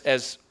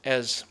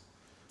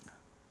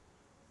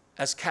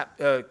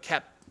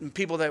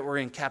people that were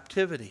in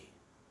captivity.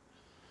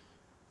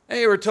 And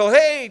they were told,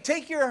 hey,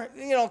 take your,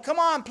 come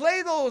on,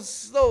 play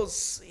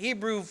those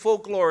Hebrew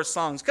folklore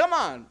songs. Come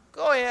on,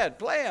 go ahead,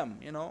 play them,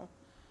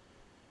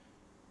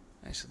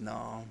 I said,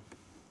 no.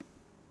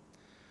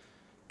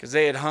 Because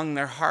they had hung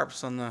their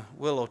harps on the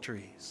willow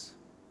trees.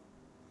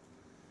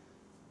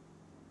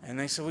 And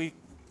they said,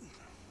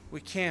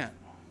 we can't.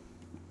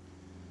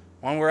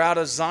 When we're out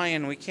of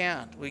Zion, we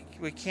can't.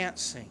 We can't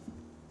sing.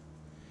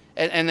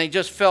 And they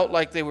just felt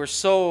like they were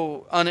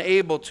so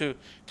unable to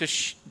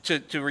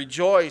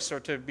rejoice or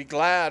to be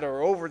glad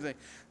or over.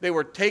 They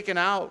were taken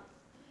out.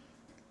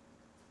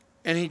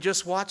 And he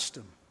just watched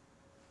them.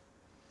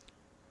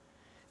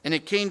 And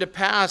it came to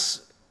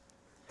pass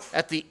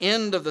at the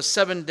end of the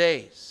 7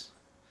 days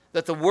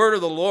that the word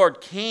of the Lord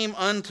came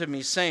unto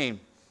me, saying,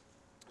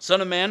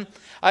 Son of man,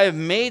 I have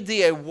made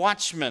thee a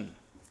watchman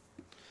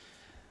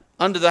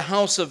unto the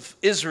house of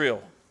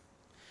Israel,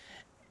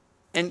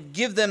 and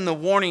give them the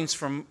warnings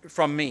from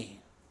me.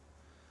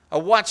 A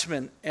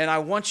watchman, and I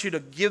want you to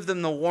give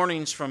them the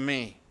warnings from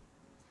me.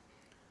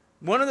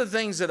 One of the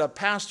things that a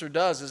pastor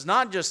does is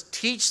not just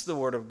teach the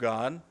Word of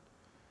God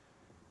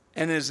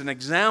and is an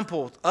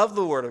example of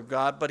the Word of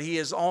God, but he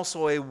is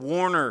also a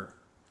warner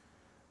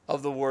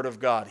of the Word of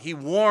God. He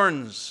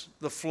warns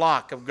the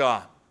flock of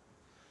God.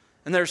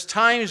 And there's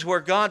times where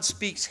God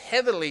speaks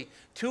heavily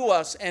to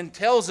us and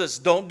tells us,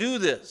 don't do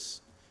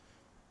this.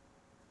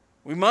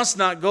 We must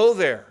not go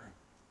there.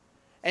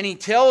 And he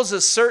tells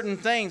us certain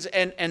things,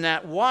 and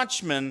that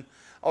watchman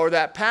or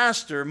that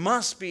pastor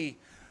must be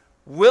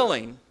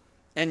willing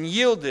and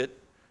yielded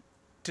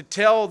to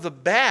tell the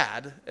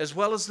bad as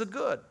well as the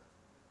good,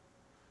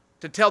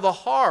 to tell the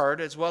hard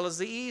as well as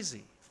the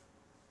easy.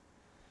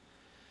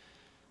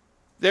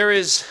 There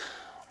is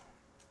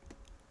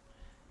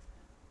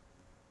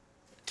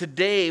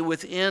today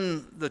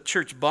within the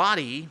church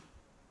body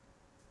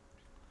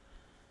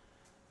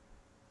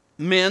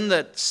men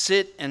that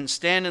sit and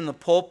stand in the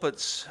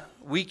pulpits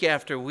week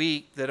after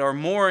week that are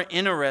more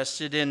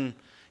interested in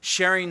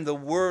sharing the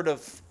word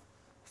of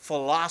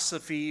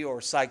philosophy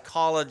or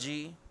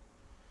psychology,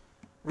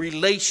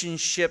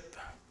 relationship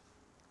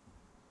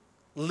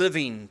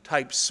living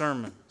type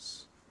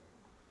sermons,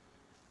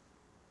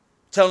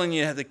 telling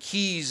you the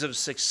keys of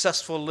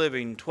successful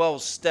living,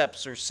 12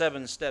 steps or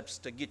 7 steps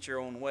to get your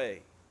own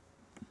way.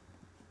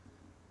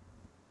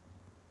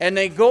 And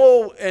they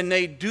go and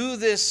they do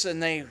this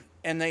and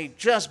they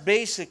just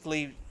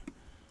basically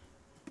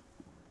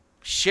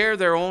share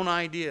their own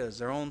ideas,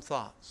 their own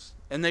thoughts.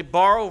 And they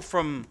borrow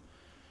from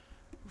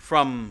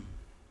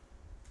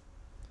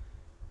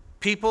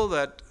people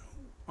that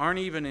aren't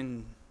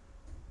even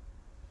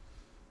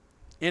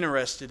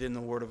interested in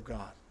the Word of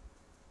God.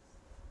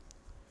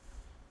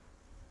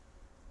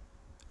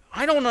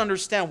 I don't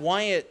understand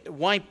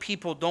why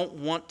people don't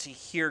want to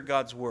hear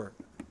God's Word.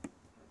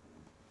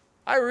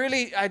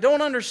 I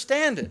don't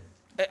understand it.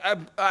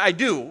 I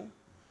do.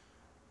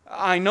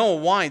 I know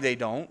why they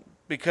don't.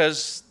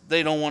 Because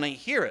they don't want to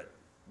hear it.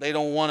 They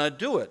don't want to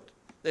do it.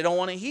 They don't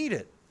want to heed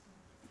it.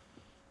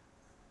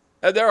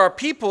 There are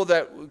people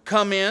that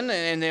come in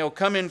and they'll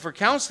come in for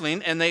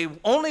counseling and they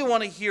only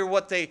want to hear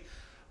what they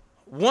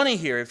want to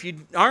hear. If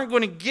you aren't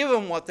going to give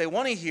them what they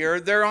want to hear,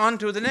 they're on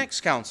to the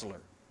next counselor.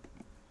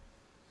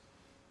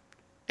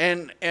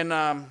 And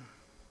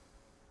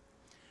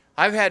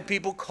I've had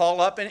people call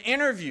up and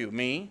interview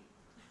me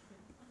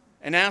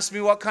and ask me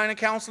what kind of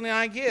counseling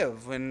I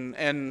give,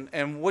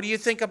 and what do you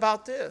think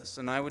about this?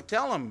 And I would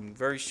tell them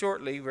very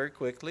shortly, very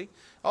quickly,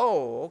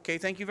 oh, okay,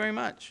 thank you very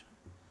much.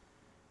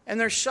 And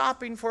they're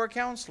shopping for a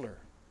counselor.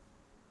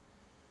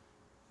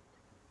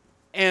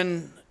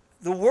 And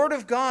the Word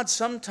of God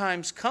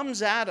sometimes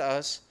comes at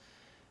us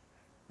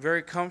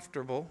very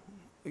comforting,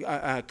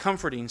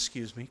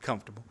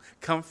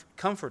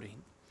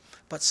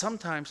 but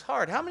sometimes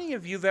hard. How many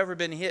of you have ever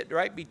been hit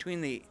right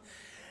between the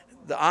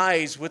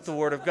eyes with the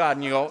Word of God,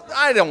 and you go,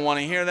 I don't want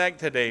to hear that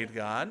today,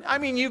 God. I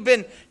mean, you've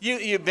been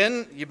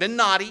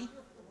naughty,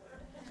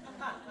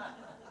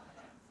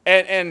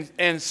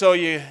 and so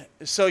you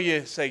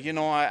say, you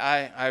know,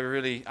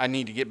 I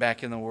need to get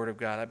back in the Word of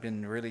God. I've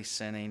been really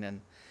sinning,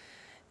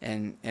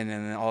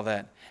 and all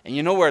that. And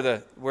you know where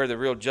the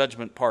real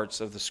judgment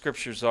parts of the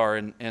Scriptures are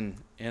in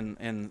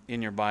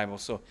your Bible.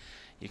 So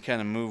you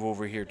kind of move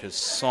over here to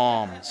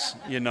Psalms,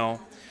 you know.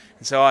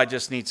 And so I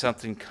just need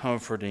something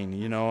comforting,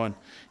 you know. And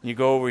you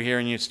go over here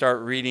and you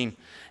start reading,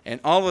 and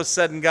all of a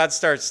sudden God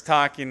starts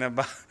talking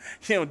about,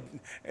 you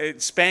know,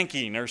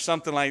 spanking or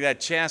something like that,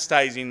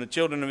 chastising the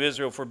children of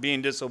Israel for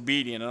being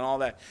disobedient and all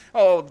that.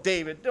 Oh,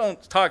 David,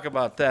 don't talk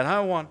about that.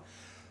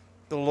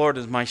 The Lord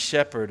is my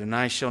shepherd, and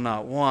I shall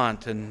not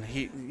want, and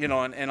He, you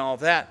know, and all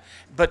that.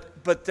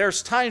 But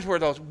there's times where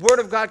the Word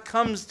of God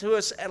comes to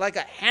us like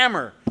a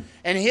hammer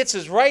and hits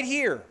us right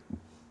here.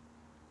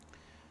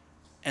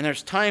 And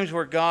there's times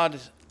where God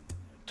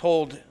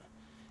told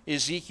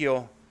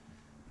Ezekiel,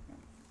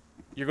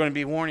 you're going to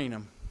be warning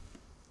him.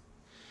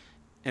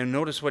 And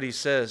notice what he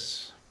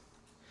says.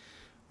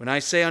 When I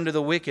say unto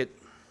the wicked,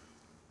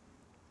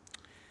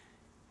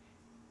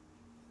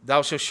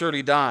 thou shalt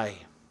surely die,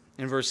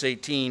 in verse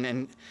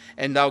 18,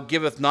 and thou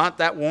giveth not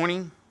that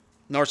warning,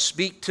 nor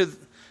speak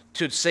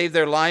to save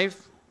their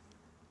life,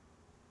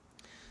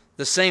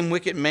 the same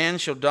wicked man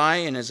shall die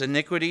in his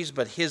iniquities,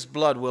 but his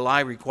blood will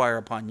I require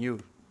upon you,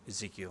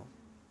 Ezekiel.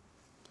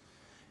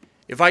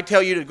 If I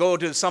tell you to go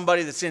to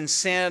somebody that's in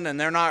sin and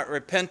they're not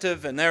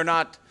repentive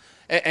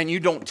and you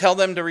don't tell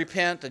them to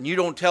repent and you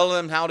don't tell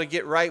them how to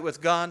get right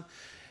with God,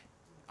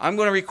 I'm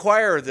going to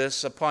require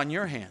this upon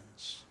your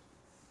hands.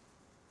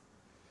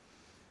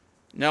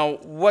 Now,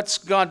 what's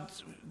God,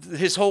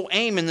 his whole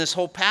aim in this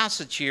whole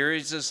passage here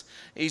is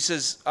he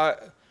says,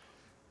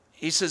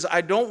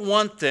 I don't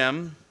want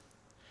them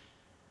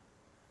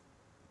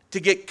to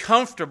get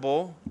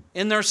comfortable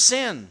in their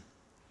sin.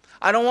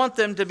 I don't want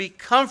them to be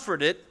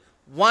comforted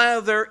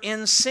while they're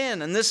in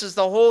sin. And this is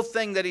the whole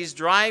thing that he's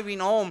driving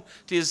home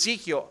to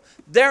Ezekiel.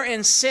 They're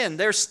in sin.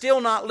 They're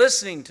still not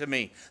listening to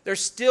me. They're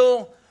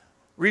still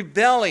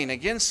rebelling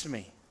against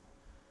me.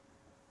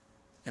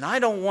 And I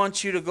don't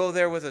want you to go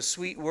there with a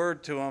sweet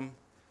word to them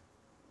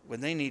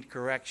when they need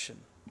correction.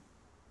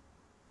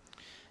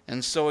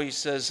 And so he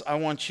says, I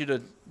want you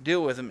to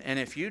deal with them. And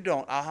if you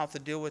don't, I'll have to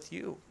deal with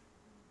you.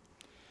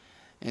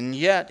 And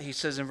yet, he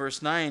says in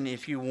verse 9,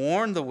 if you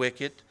warn the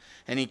wicked,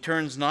 and he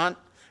turns not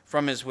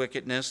from his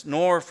wickedness,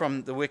 nor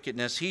from the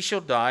wickedness, he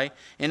shall die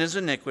in his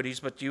iniquities,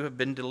 but you've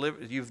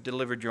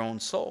delivered your own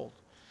soul.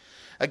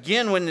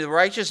 Again, when the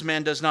righteous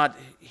man does not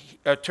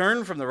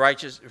turn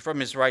from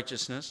his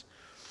righteousness,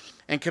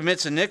 and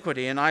commits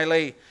iniquity, and I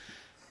lay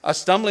a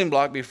stumbling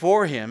block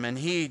before him, and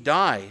he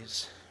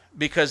dies,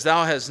 because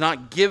thou hast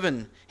not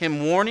given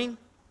him warning,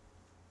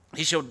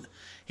 he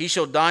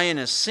shall die in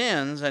his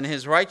sins, and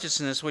his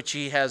righteousness which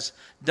he has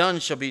done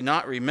shall be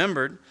not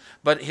remembered,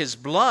 but his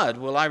blood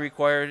will I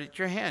require at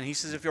your hand. He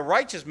says, if your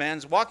righteous man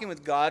is walking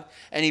with God,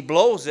 and he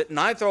blows it, and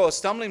I throw a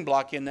stumbling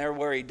block in there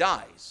where he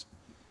dies,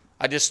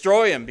 I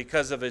destroy him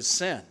because of his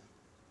sin,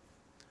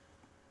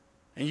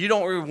 and you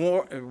don't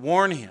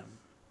warn him,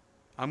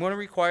 I'm going to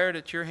require it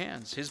at your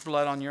hands, his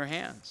blood on your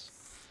hands.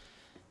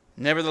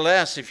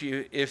 Nevertheless, if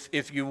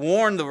you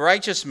warn the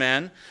righteous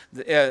man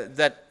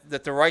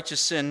that the righteous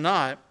sin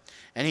not,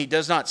 and he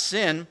does not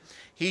sin,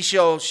 he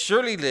shall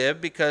surely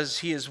live, because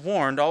he is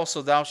warned.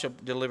 Also thou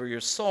shalt deliver your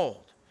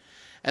soul.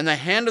 And the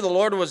hand of the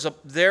Lord was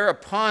there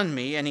upon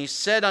me, and he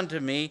said unto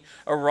me,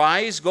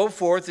 arise, go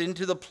forth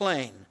into the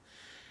plain,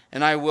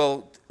 and I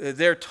will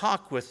there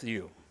talk with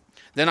you.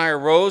 Then I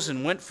arose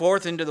and went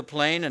forth into the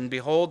plain, and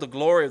behold, the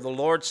glory of the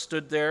Lord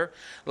stood there,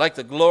 like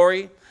the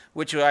glory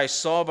which I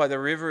saw by the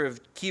river of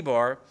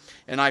Kibar,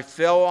 and I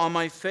fell on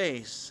my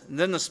face. And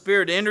then the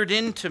Spirit entered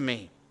into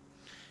me,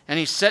 and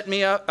he set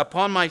me up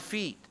upon my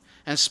feet,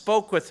 and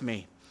spoke with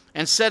me,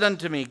 and said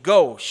unto me,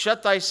 go,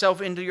 shut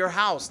thyself into your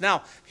house.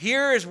 Now,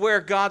 here is where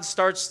God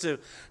starts to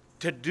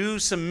do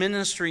some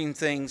ministering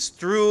things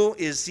through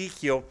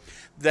Ezekiel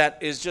that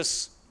is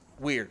just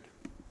weird.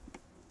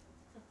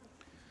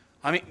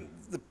 I mean,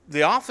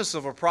 the office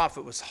of a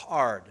prophet was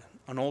hard,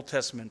 an Old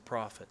Testament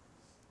prophet.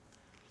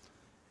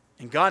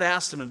 And God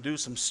asked him to do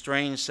some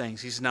strange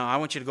things. He said, now I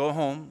want you to go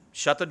home,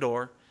 shut the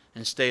door,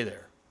 and stay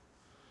there.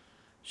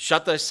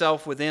 Shut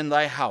thyself within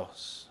thy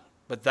house.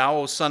 But thou,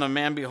 O son of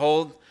man,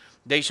 behold,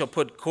 they shall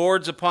put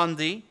cords upon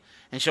thee,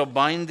 and shall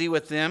bind thee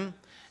with them,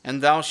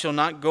 and thou shalt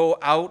not go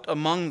out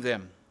among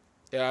them.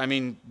 I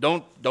mean,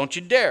 don't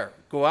you dare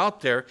go out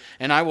there,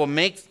 and I will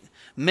make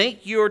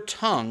make your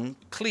tongue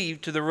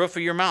cleave to the roof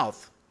of your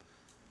mouth,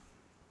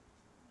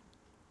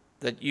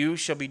 that you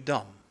shall be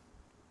dumb,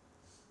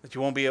 that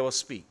you won't be able to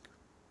speak.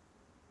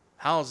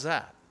 How's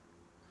that?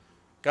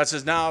 God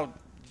says, now,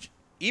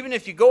 even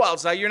if you go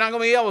outside, you're not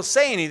going to be able to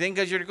say anything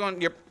because you're not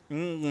going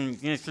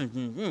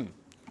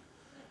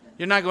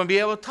to be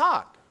able to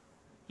talk.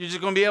 You're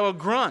just going to be able to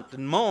grunt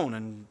and moan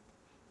and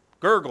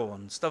gurgle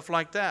and stuff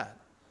like that.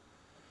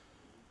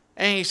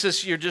 And he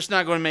says, you're just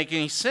not going to make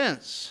any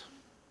sense.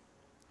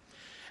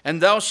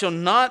 And thou shalt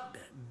not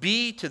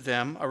be to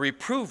them a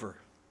reprover,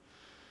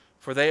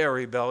 for they are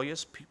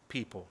rebellious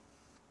people.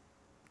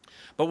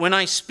 But when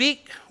I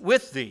speak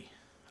with thee,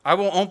 I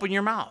will open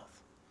your mouth.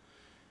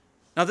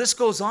 Now this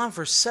goes on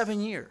for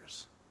 7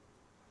 years.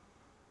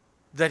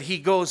 That he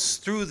goes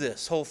through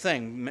this whole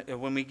thing.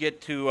 When we get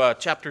to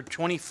chapter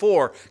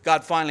 24,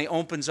 God finally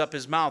opens up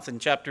his mouth. In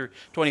chapter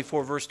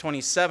 24, verse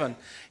 27,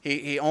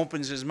 he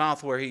opens his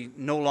mouth where he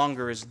no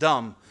longer is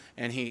dumb.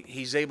 And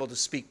he's able to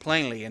speak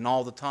plainly and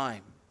all the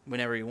time,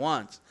 whenever he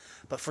wants.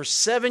 But for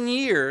 7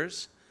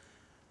 years,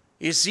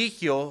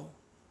 Ezekiel,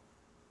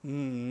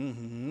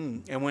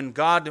 and when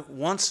God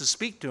wants to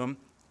speak to him,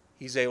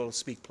 he's able to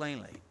speak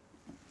plainly.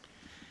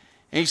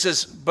 And he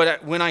says,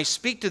 but when I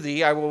speak to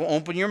thee, I will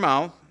open your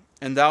mouth,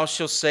 and thou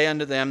shalt say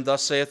unto them,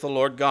 thus saith the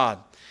Lord God,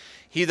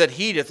 he that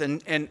heedeth,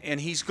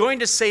 and he's going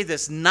to say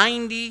this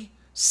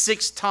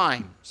 96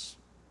 times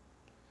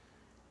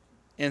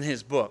in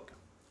his book.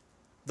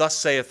 Thus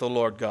saith the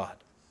Lord God.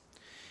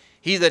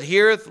 He that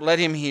heareth, let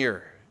him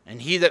hear,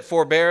 and he that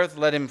forbeareth,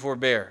 let him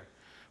forbear,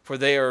 for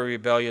they are a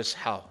rebellious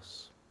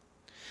house.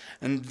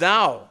 And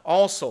thou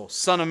also,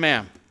 son of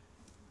man,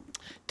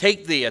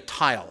 take thee a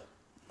tile.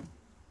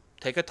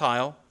 Take a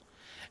tile,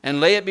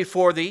 and lay it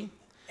before thee,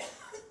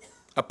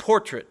 a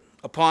portrait,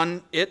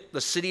 upon it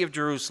the city of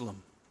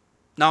Jerusalem.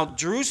 Now,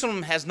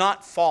 Jerusalem has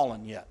not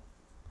fallen yet.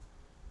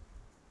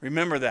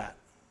 Remember that.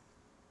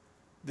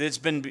 It's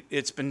been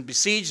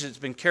besieged, it's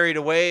been carried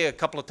away a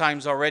couple of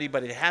times already,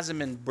 but it hasn't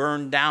been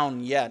burned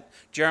down yet.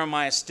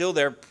 Jeremiah is still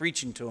there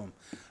preaching to them.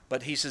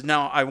 But he says,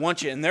 now I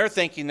want you, and they're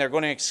thinking they're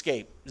going to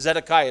escape.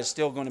 Zedekiah is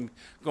still going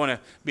to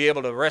be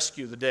able to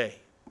rescue the day.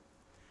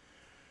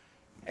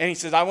 And he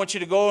says, I want you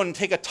to go and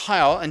take a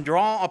tile and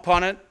draw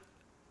upon it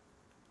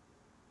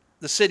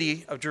the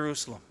city of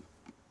Jerusalem.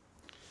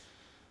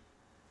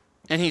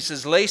 And he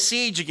says, lay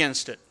siege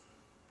against it.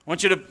 I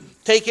want you to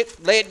take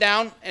it, lay it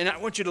down, and I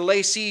want you to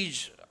lay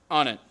siege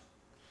on it.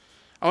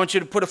 I want you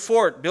to put a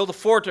fort, build a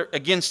fort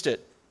against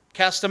it,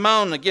 cast a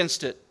mountain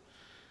against it,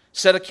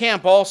 set a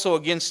camp also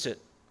against it,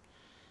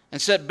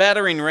 and set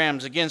battering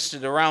rams against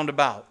it around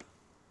about.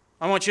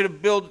 I want you to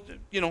build,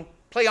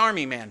 play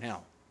army man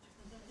now.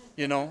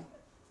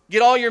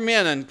 Get all your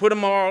men and put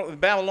them all,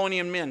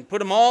 Babylonian men, put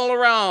them all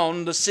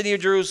around the city of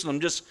Jerusalem.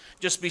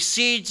 Just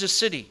besiege the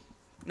city.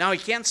 Now he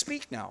can't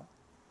speak now.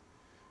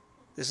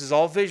 This is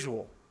all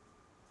visual.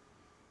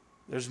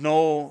 There's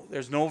no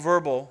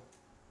verbal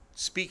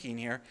speaking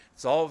here.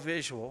 It's all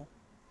visual.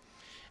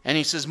 And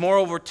he says,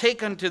 moreover,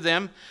 take unto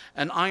them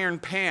an iron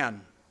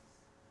pan.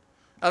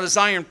 Now this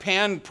iron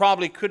pan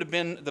probably could have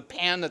been the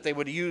pan that they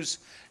would use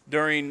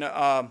during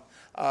their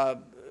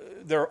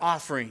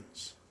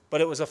offerings. But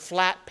it was a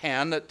flat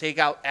pan that take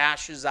out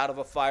ashes out of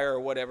a fire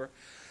or whatever.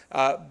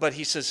 But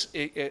he says,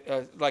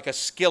 like a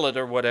skillet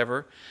or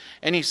whatever.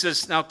 And he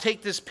says, now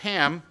take this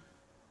pan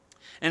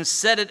and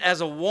set it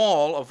as a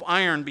wall of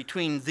iron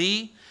between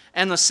thee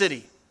and the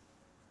city.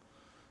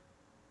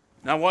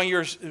 Now while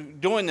you're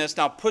doing this,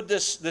 now put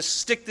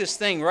stick this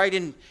thing right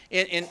in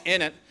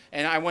it.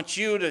 And I want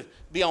you to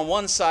be on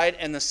one side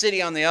and the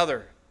city on the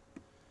other.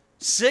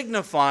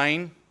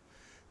 Signifying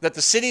that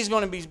the city is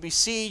going to be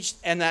besieged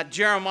and that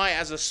Jeremiah,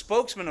 as a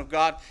spokesman of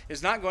God,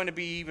 is not going to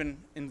be even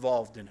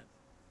involved in it.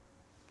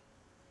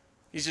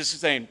 He's just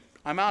saying,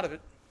 I'm out of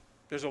it.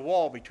 There's a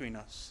wall between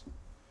us.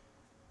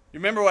 You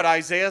remember what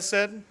Isaiah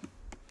said?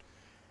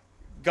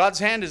 God's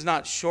hand is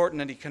not shortened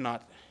that he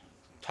cannot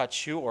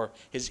touch you, or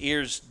his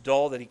ears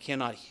dull that he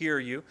cannot hear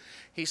you.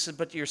 He said,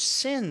 but your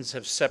sins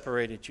have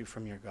separated you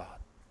from your God.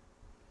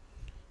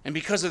 And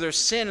because of their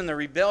sin and their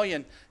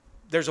rebellion,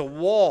 there's a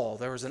wall.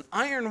 There was an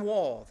iron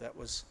wall that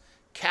was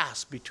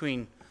cast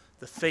between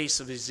the face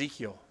of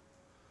Ezekiel,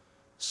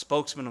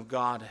 spokesman of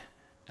God,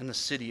 and the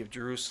city of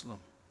Jerusalem.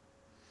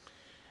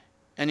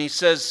 And he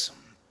says,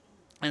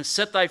 and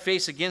set thy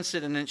face against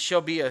it, and it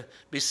shall be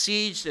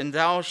besieged, and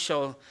thou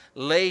shalt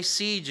lay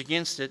siege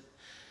against it.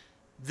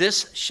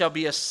 This shall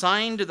be a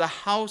sign to the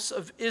house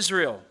of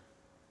Israel.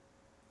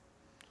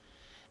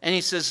 And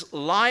he says,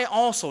 lie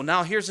also.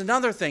 Now here's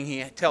another thing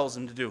he tells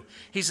them to do.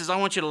 He says, I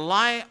want you to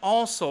lie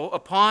also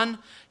upon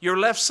your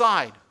left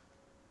side.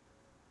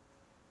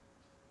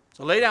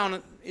 So lay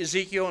down,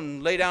 Ezekiel,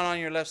 and lay down on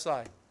your left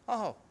side.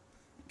 Oh,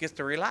 get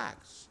to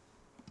relax.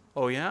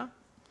 Oh, yeah?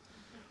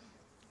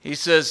 He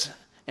says,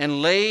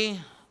 and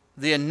lay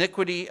the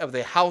iniquity of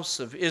the house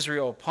of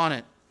Israel upon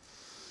it,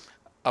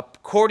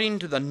 according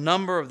to the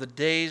number of the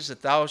days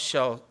that thou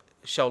shalt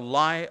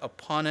lie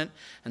upon it,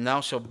 and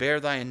thou shalt bear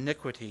thy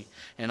iniquity.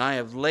 And I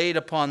have laid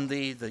upon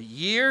thee the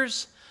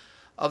years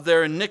of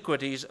their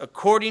iniquities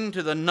according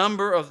to the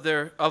number of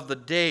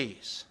the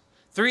days.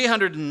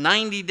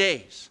 390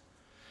 days,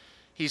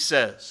 he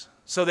says.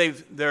 So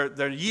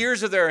their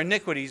years of their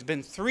iniquity has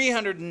been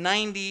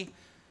 390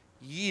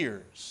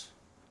 years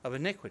of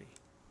iniquity.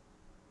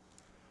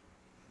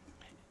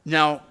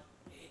 Now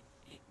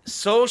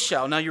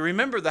you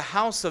remember the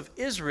house of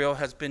Israel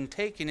has been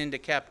taken into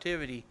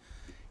captivity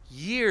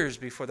years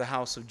before the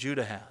house of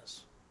Judah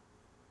has.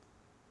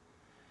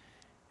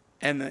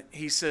 And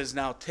he says,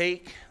 now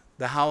take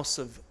the house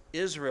of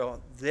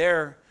Israel,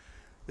 they're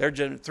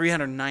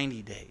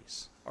 390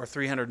 days or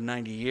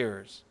 390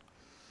 years.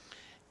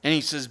 And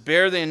he says,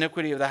 bear the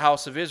iniquity of the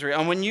house of Israel.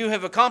 And when you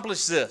have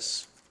accomplished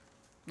this,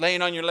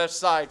 laying on your left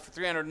side for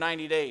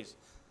 390 days,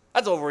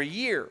 that's over a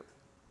year.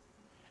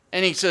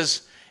 And he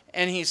says,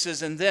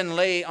 and then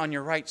lay on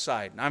your right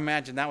side. And I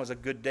imagine that was a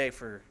good day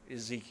for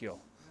Ezekiel.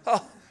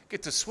 Oh,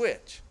 get to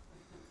switch.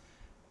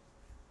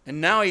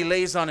 And now he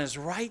lays on his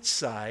right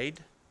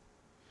side,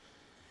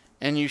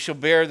 and you shall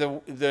bear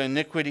the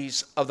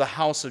iniquities of the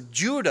house of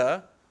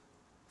Judah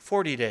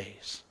 40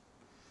 days.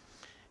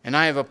 And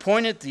I have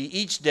appointed thee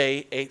each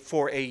day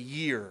for a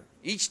year.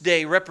 Each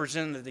day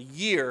represented the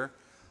year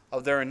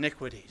of their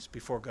iniquities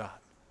before God.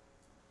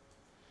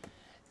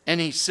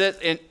 And he said,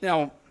 and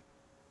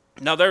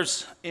now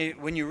there's,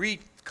 when you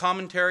read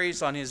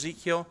commentaries on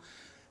Ezekiel,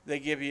 they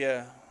give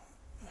you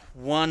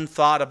one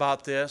thought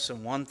about this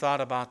and one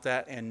thought about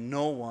that, and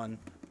no one,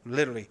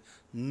 literally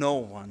no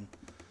one,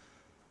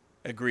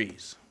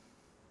 agrees.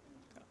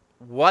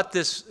 What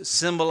this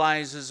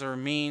symbolizes or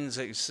means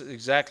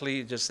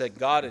exactly, just that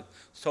God had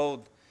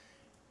told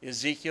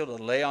Ezekiel to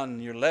lay on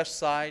your left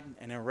side,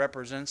 and it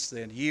represents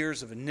the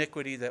years of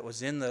iniquity that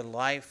was in the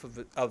life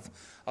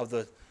of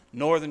the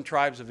northern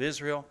tribes of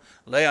Israel.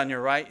 Lay on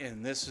your right,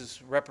 and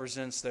this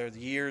represents the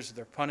years of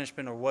their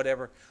punishment or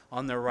whatever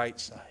on their right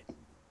side.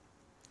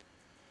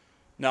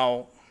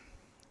 Now,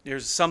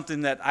 there's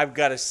something that I've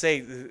got to say.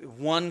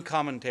 One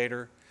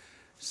commentator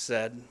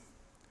said,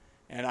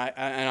 and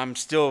I'm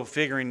still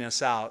figuring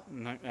this out,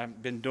 and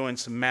I've been doing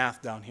some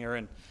math down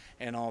here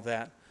and all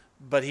that,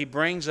 but he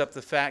brings up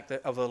the fact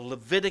that of a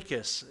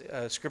Leviticus,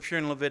 scripture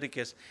in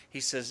Leviticus, he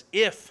says,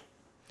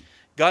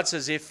 God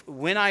says, if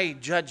when I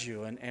judge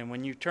you and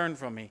when you turn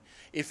from me,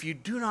 if you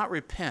do not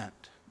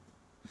repent,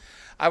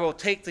 I will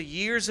take the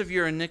years of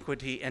your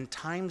iniquity and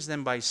times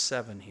them by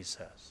 7, he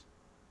says.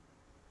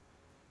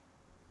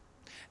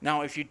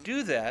 Now, if you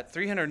do that,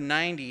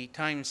 390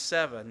 times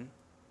 7,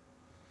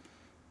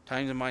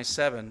 times them by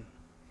 7,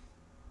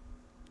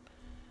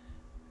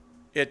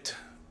 it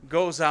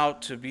goes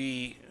out to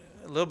be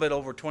a little bit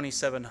over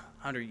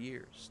 2,700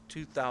 years,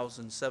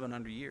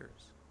 2,700 years.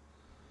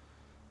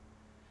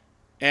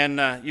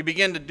 And you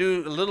begin to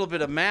do a little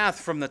bit of math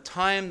from the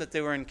time that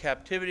they were in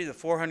captivity, the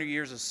 400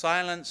 years of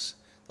silence,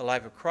 the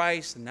life of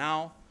Christ, and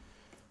now.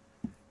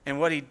 And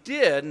what he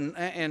did,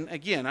 and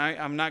again,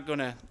 I'm not going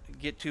to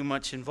get too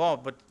much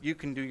involved, but you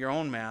can do your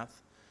own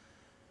math.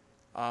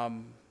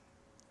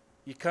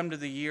 You come to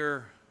the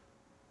year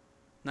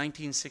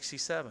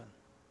 1967,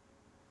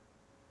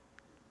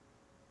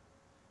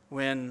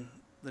 when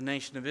the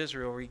nation of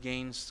Israel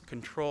regains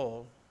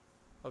control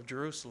of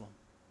Jerusalem.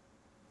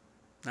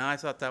 Now, I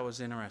thought that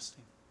was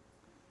interesting.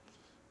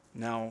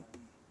 Now,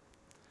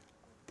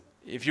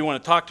 if you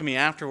want to talk to me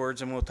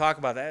afterwards, and we'll talk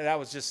about that, that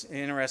was just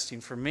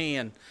interesting for me,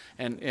 and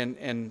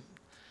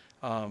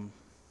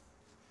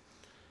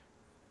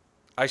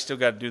I still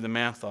got to do the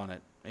math on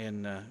it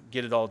and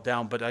get it all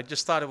down. But I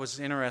just thought it was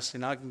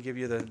interesting. I can give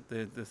you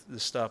the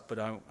stuff, but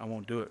I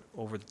won't do it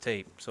over the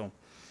tape. So,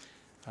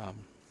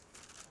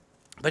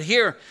 but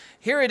here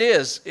it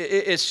is.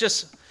 It's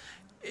just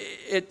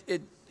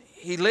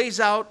he lays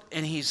out,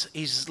 and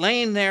he's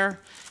laying there,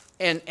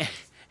 and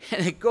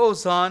it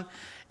goes on,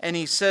 and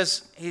he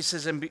says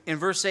in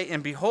verse 8,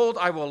 and behold,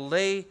 I will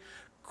lay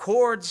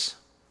cords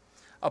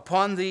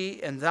upon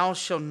thee, and thou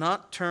shalt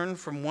not turn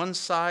from one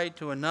side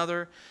to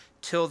another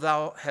till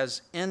thou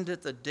hast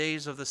ended the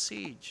days of the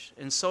siege.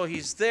 And so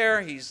he's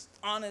there, he's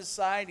on his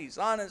side.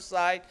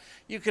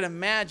 You can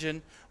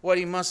imagine what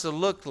he must have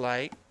looked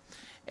like,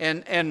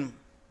 and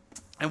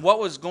what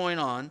was going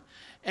on.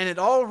 And it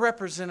all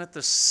represented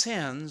the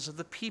sins of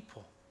the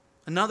people.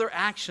 Another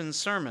action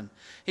sermon.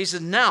 He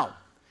said, now,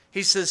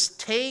 he says,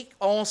 take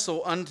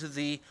also unto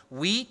thee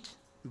wheat,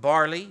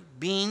 barley,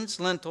 beans,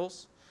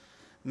 lentils,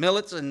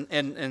 millets,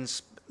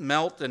 and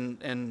melt,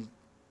 and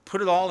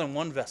put it all in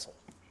one vessel.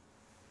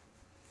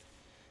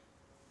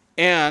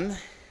 And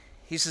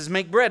he says,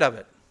 make bread of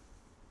it.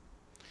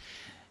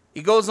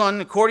 He goes on,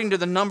 according to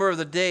the number of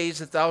the days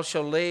that thou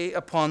shalt lay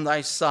upon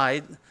thy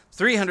side,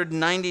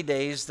 390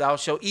 days thou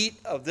shalt eat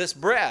of this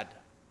bread.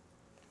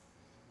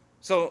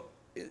 So,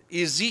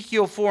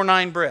 Ezekiel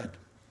 4:9 bread.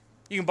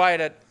 You can buy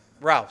it at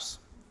Ralph's.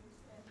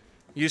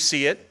 You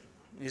see it.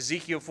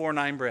 Ezekiel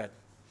 4:9 bread.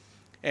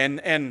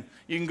 And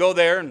you can go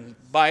there and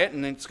buy it,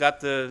 and it's got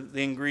the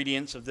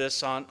ingredients of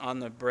this on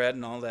the bread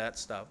and all that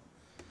stuff.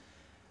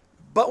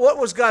 But what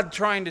was God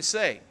trying to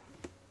say?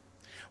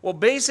 Well,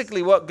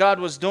 basically what God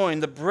was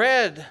doing, the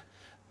bread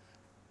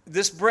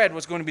this bread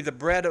was going to be the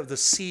bread of the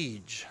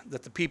siege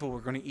that the people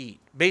were going to eat.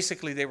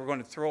 Basically, they were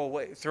going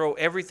to throw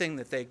everything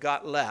that they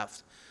got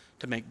left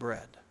to make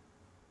bread.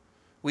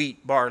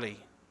 Wheat, barley.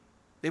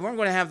 They weren't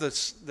going to have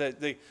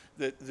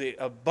the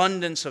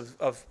abundance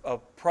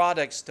of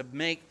products to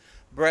make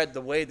bread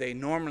the way they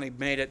normally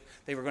made it.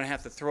 They were going to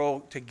have to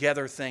throw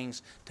together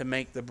things to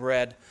make the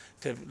bread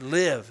to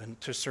live and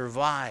to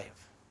survive.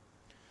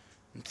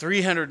 In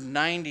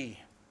 390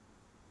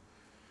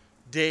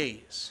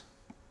 days.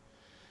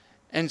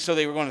 And so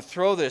they were going to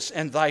throw this,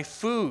 and thy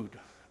food,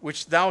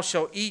 which thou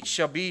shalt eat,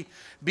 shall be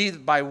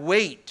by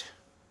weight.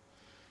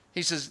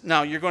 He says,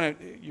 now you're going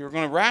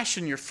to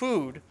ration your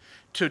food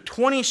to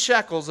 20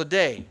 shekels a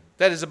day.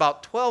 That is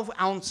about 12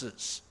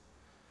 ounces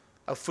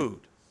of food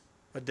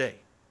a day.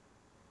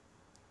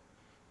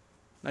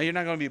 Now you're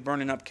not going to be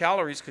burning up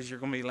calories because you're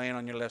going to be laying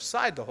on your left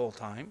side the whole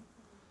time.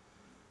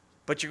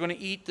 But you're going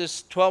to eat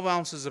this 12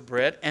 ounces of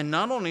bread. And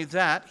not only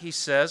that, he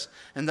says,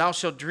 and thou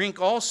shalt drink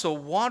also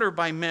water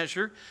by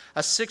measure,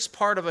 a sixth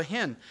part of a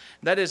hin.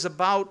 That is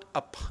about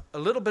a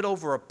little bit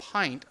over a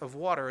pint of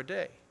water a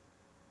day.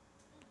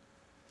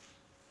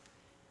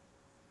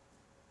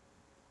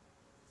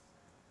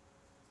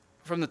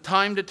 From the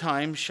time to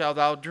time shalt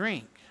thou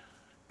drink.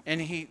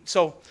 And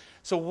so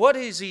what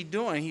is he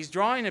doing? He's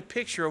drawing a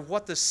picture of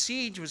what the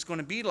siege was going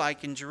to be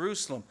like in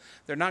Jerusalem.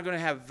 They're not going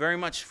to have very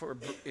much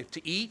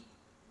to eat.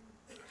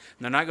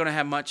 They're not going to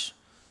have much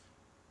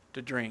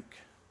to drink.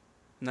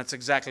 And that's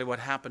exactly what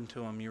happened to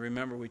them. You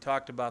remember we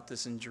talked about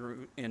this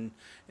in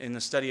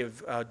the study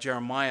of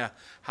Jeremiah,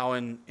 how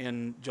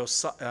in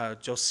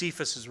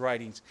Josephus'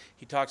 writings,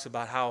 he talks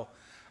about how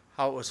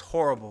it was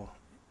horrible,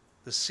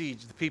 the siege.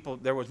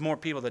 There was more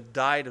people that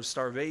died of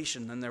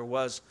starvation than there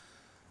was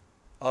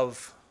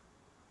of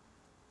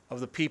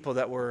the people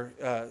that were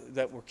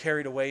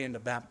carried away into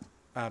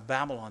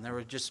Babylon. There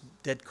were just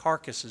dead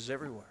carcasses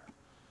everywhere.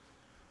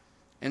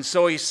 And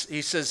so he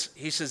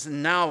says,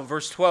 now,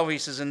 verse 12, he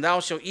says, and thou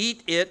shalt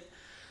eat it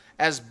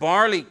as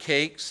barley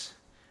cakes,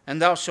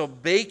 and thou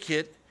shalt bake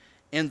it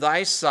in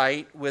thy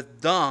sight with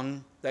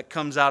dung that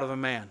comes out of a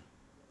man.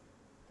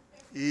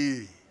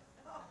 Eee.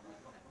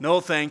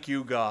 No, thank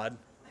you, God.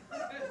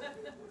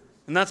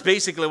 And that's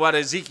basically what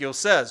Ezekiel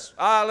says.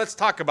 Let's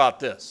talk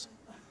about this.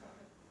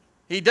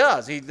 He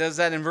does. He does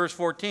that in verse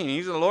 14.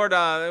 He says, Lord,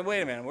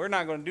 wait a minute. We're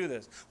not going to do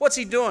this. What's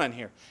he doing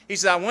here? He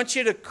said, I want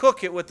you to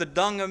cook it with the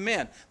dung of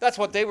men. That's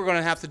what they were going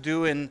to have to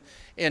do in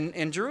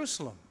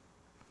Jerusalem.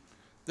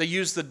 They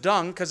used the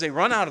dung because they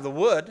run out of the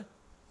wood.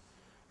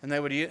 And they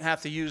would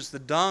have to use the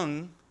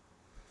dung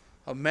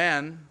of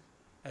men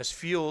as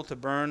fuel to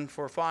burn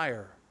for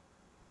fire.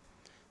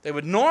 They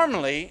would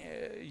normally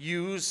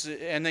use,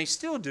 and they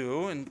still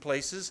do in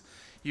places,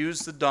 use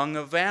the dung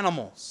of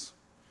animals.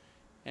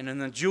 And in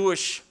the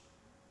Jewish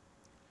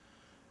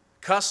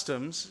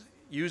customs,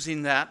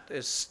 using that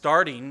as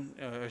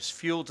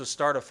fuel to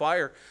start a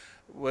fire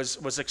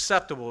was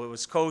acceptable. It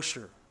was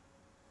kosher.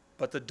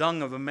 But the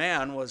dung of a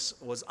man was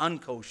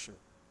unkosher.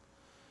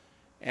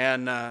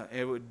 And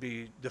it would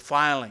be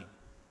defiling.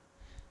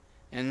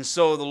 And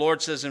so the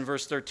Lord says in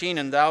verse 13,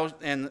 and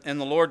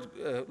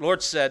the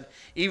Lord said,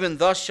 even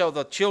thus shall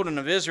the children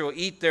of Israel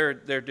eat their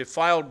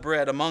defiled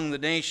bread among the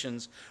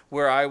nations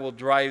where I will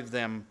drive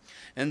them.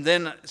 And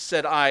then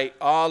said I,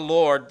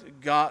 Lord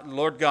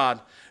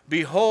God,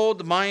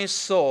 behold, my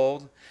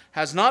soul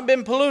has not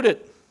been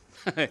polluted.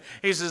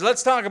 He says,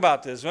 let's talk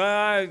about this.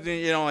 Well,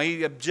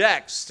 he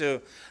objects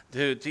to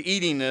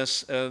eating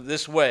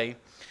this way.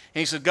 And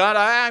he said, God,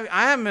 I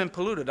haven't been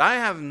polluted. I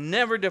have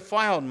never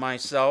defiled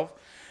myself.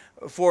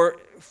 For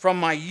from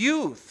my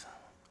youth,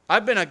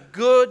 I've been a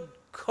good,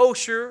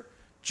 kosher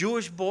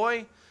Jewish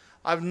boy.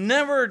 I've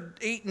never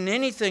eaten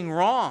anything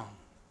wrong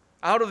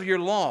out of your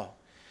law.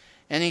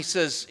 And he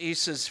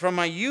says, from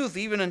my youth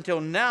even until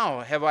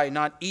now have I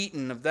not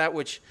eaten of that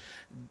which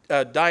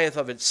dieth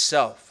of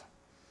itself,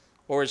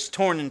 or is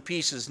torn in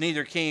pieces,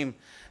 neither came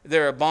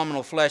there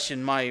abominable flesh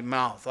in my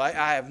mouth.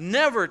 I have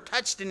never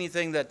touched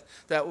anything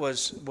that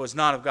was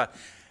not of God.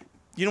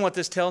 You know what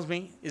this tells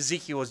me?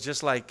 Ezekiel was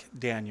just like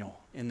Daniel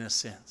in this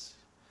sense.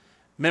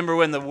 Remember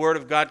when the word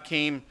of God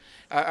came,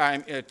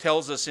 it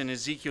tells us in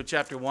Ezekiel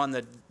chapter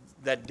 1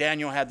 that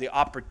Daniel had the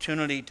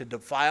opportunity to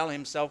defile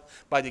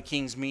himself by the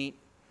king's meat.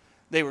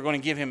 They were going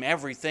to give him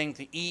everything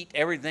to eat,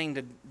 everything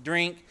to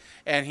drink.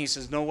 And he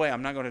says, no way,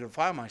 I'm not going to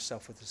defile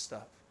myself with this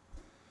stuff.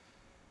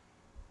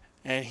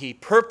 And he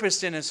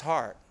purposed in his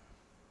heart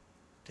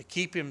to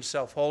keep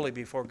himself holy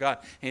before God.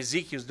 And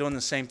Ezekiel's doing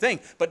the same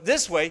thing. But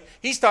this way,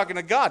 he's talking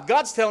to God.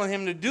 God's telling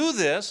him to do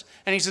this.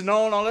 And he says,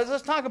 no,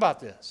 let's talk about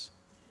this.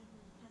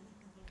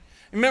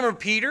 Remember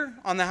Peter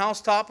on the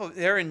housetop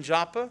there in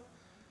Joppa?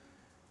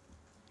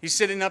 He's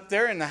sitting up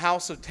there in the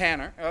house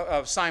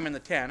of Simon the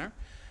tanner.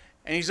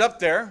 And he's up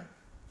there.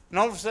 And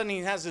all of a sudden he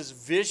has this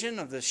vision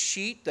of the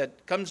sheet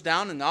that comes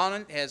down, and on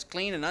it has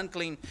clean and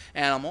unclean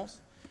animals.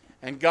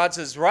 And God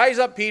says, rise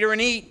up, Peter,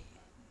 and eat.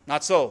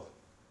 Not so,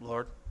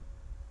 Lord.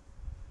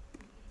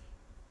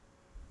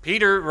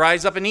 Peter,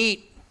 rise up and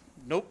eat.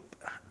 Nope.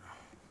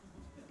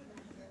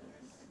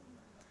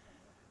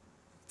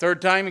 Third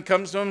time he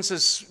comes to him and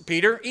says,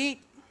 Peter,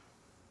 eat.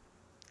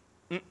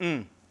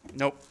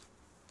 Nope.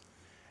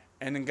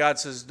 And then God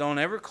says, don't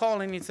ever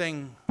call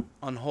anything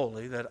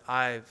unholy that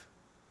I've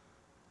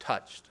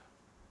touched.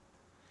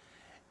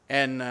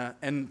 And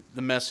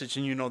the message,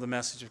 and you know the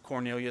message of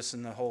Cornelius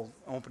and the whole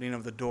opening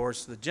of the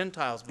doors to the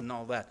Gentiles and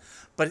all that.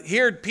 But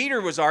here Peter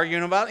was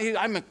arguing about,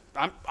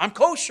 I'm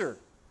kosher.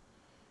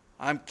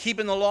 I'm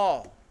keeping the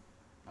law.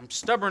 I'm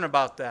stubborn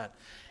about that.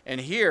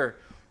 And here,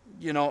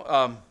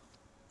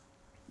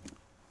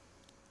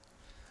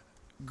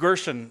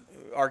 Gershon,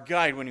 our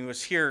guide, when he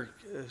was here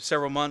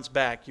several months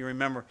back, you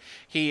remember,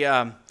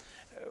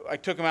 I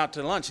took him out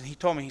to lunch, and he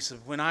told me, he said,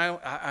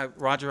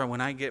 Roger,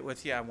 when I get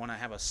with you, I want to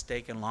have a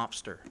steak and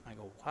lobster. I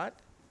go, what?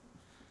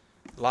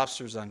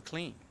 Lobster's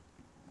unclean.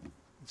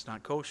 It's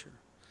not kosher.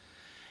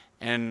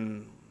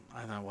 And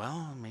I thought,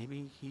 well,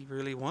 maybe he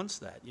really wants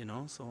that,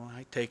 So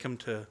I take him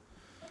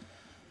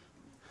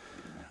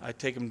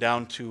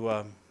down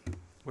to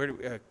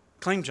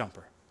Claim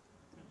Jumper.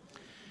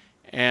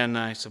 And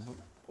I said,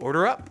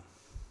 order up.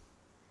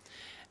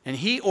 And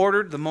he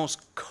ordered the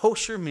most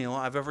kosher meal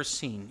I've ever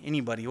seen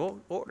anybody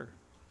order.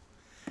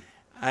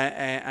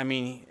 I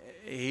mean,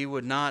 he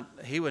would not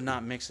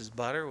mix his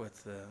butter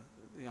with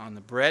on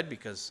the bread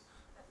because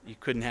you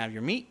couldn't have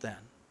your meat then.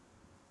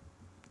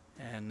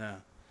 And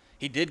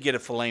he did get a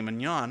filet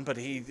mignon, but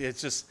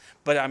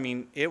I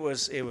mean, it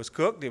was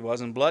cooked. It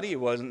wasn't bloody. It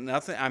wasn't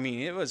nothing. I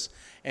mean,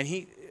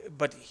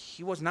 but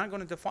he was not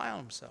going to defile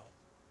himself.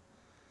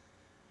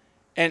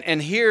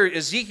 And here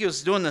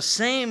Ezekiel's doing the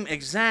same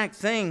exact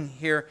thing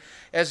here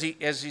as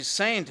he's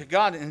saying to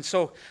God. And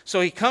so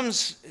he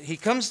comes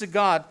to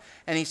God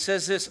and he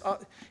says this.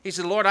 He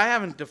said, Lord, I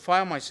haven't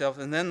defiled myself.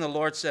 And then the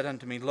Lord said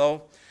unto me,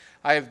 Lo,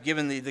 I have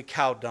given thee the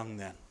cow dung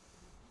then.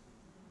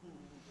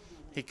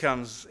 He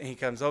comes,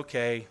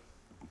 okay.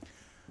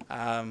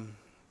 I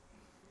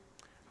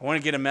want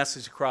to get a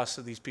message across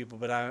to these people,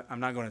 but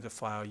I'm not going to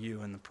defile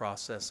you in the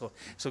process.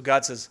 So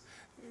God says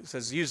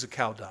use the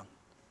cow dung.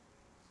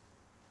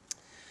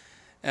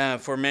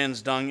 For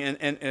man's dung,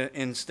 and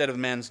instead of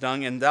man's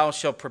dung, and thou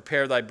shalt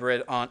prepare thy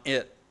bread on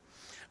it.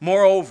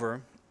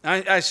 Moreover,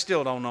 I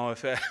still don't know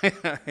if I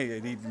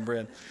had eaten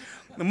bread.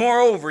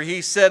 Moreover,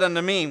 he said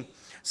unto me,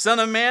 Son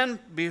of man,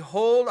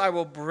 behold, I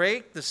will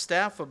break the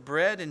staff of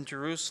bread in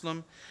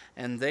Jerusalem,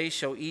 and they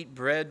shall eat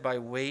bread by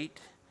weight.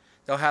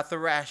 Thou hast to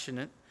ration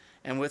it,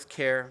 and with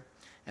care,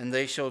 and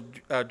they shall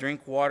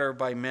drink water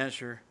by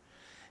measure.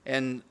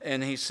 And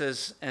he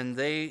says, and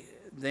they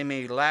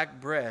may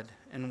lack bread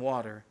and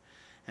water,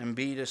 and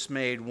be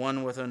dismayed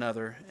one with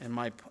another,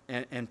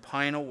 and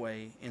pine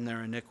away in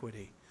their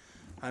iniquity.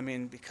 I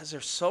mean, because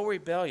they're so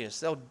rebellious,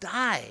 they'll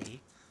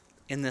die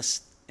in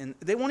this.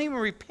 They won't even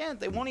repent.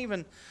 They won't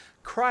even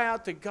cry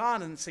out to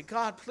God and say,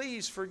 God,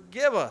 please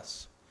forgive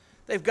us.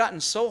 They've gotten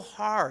so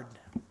hard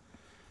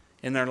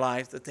in their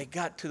life that they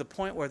got to the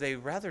point where they'd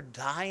rather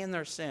die in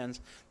their sins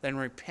than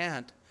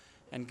repent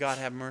and God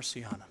have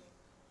mercy on them.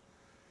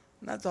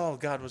 And that's all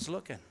God was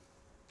looking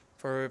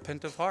for, a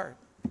repentant heart.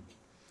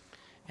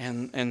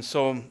 And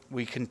so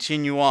we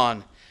continue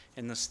on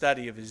in the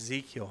study of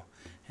Ezekiel.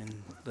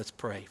 And let's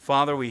pray.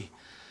 Father, we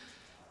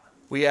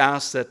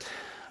ask that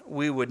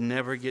we would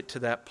never get to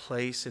that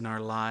place in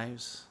our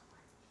lives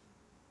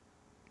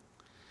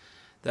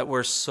that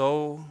we're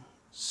so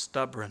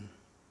stubborn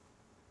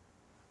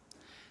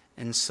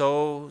and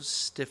so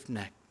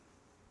stiff-necked,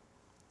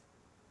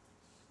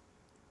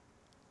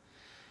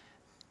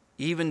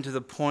 even to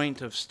the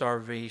point of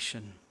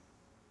starvation.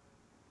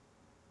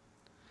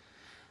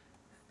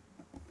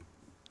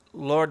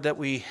 Lord, that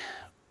we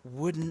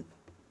wouldn't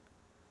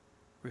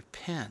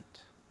repent.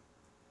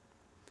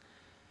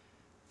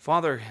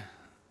 Father,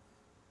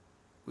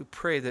 we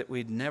pray that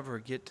we'd never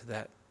get to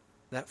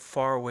that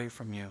far away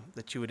from you,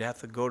 that you would have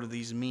to go to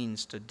these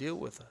means to deal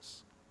with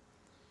us.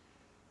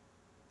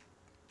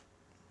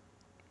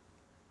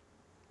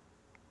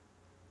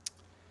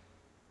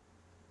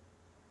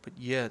 But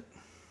yet,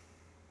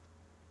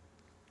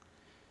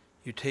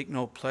 you take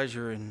no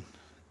pleasure in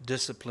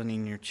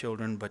disciplining your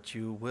children, but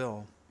you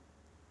will.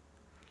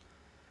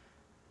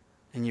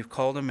 And you've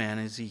called a man,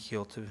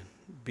 Ezekiel, to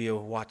be a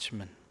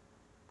watchman.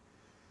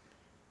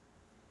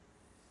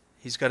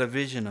 He's got a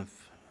vision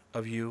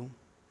of you.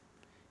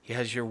 He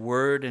has your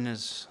word in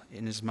his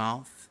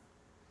mouth.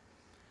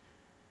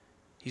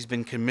 He's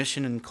been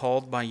commissioned and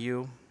called by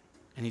you,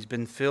 and he's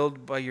been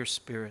filled by your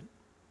Spirit.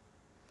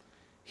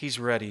 He's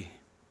ready.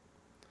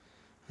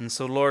 And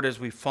so, Lord, as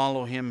we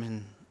follow him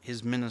in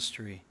his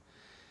ministry,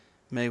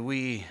 may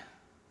we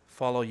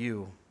follow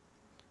you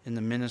in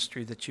the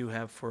ministry that you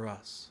have for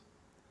us.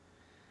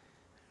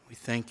 We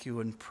thank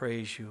you and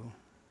praise you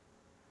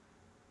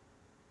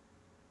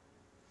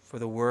for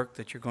the work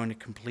that you're going to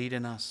complete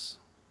in us.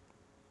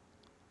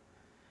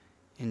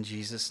 In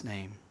Jesus'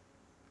 name,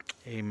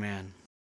 amen.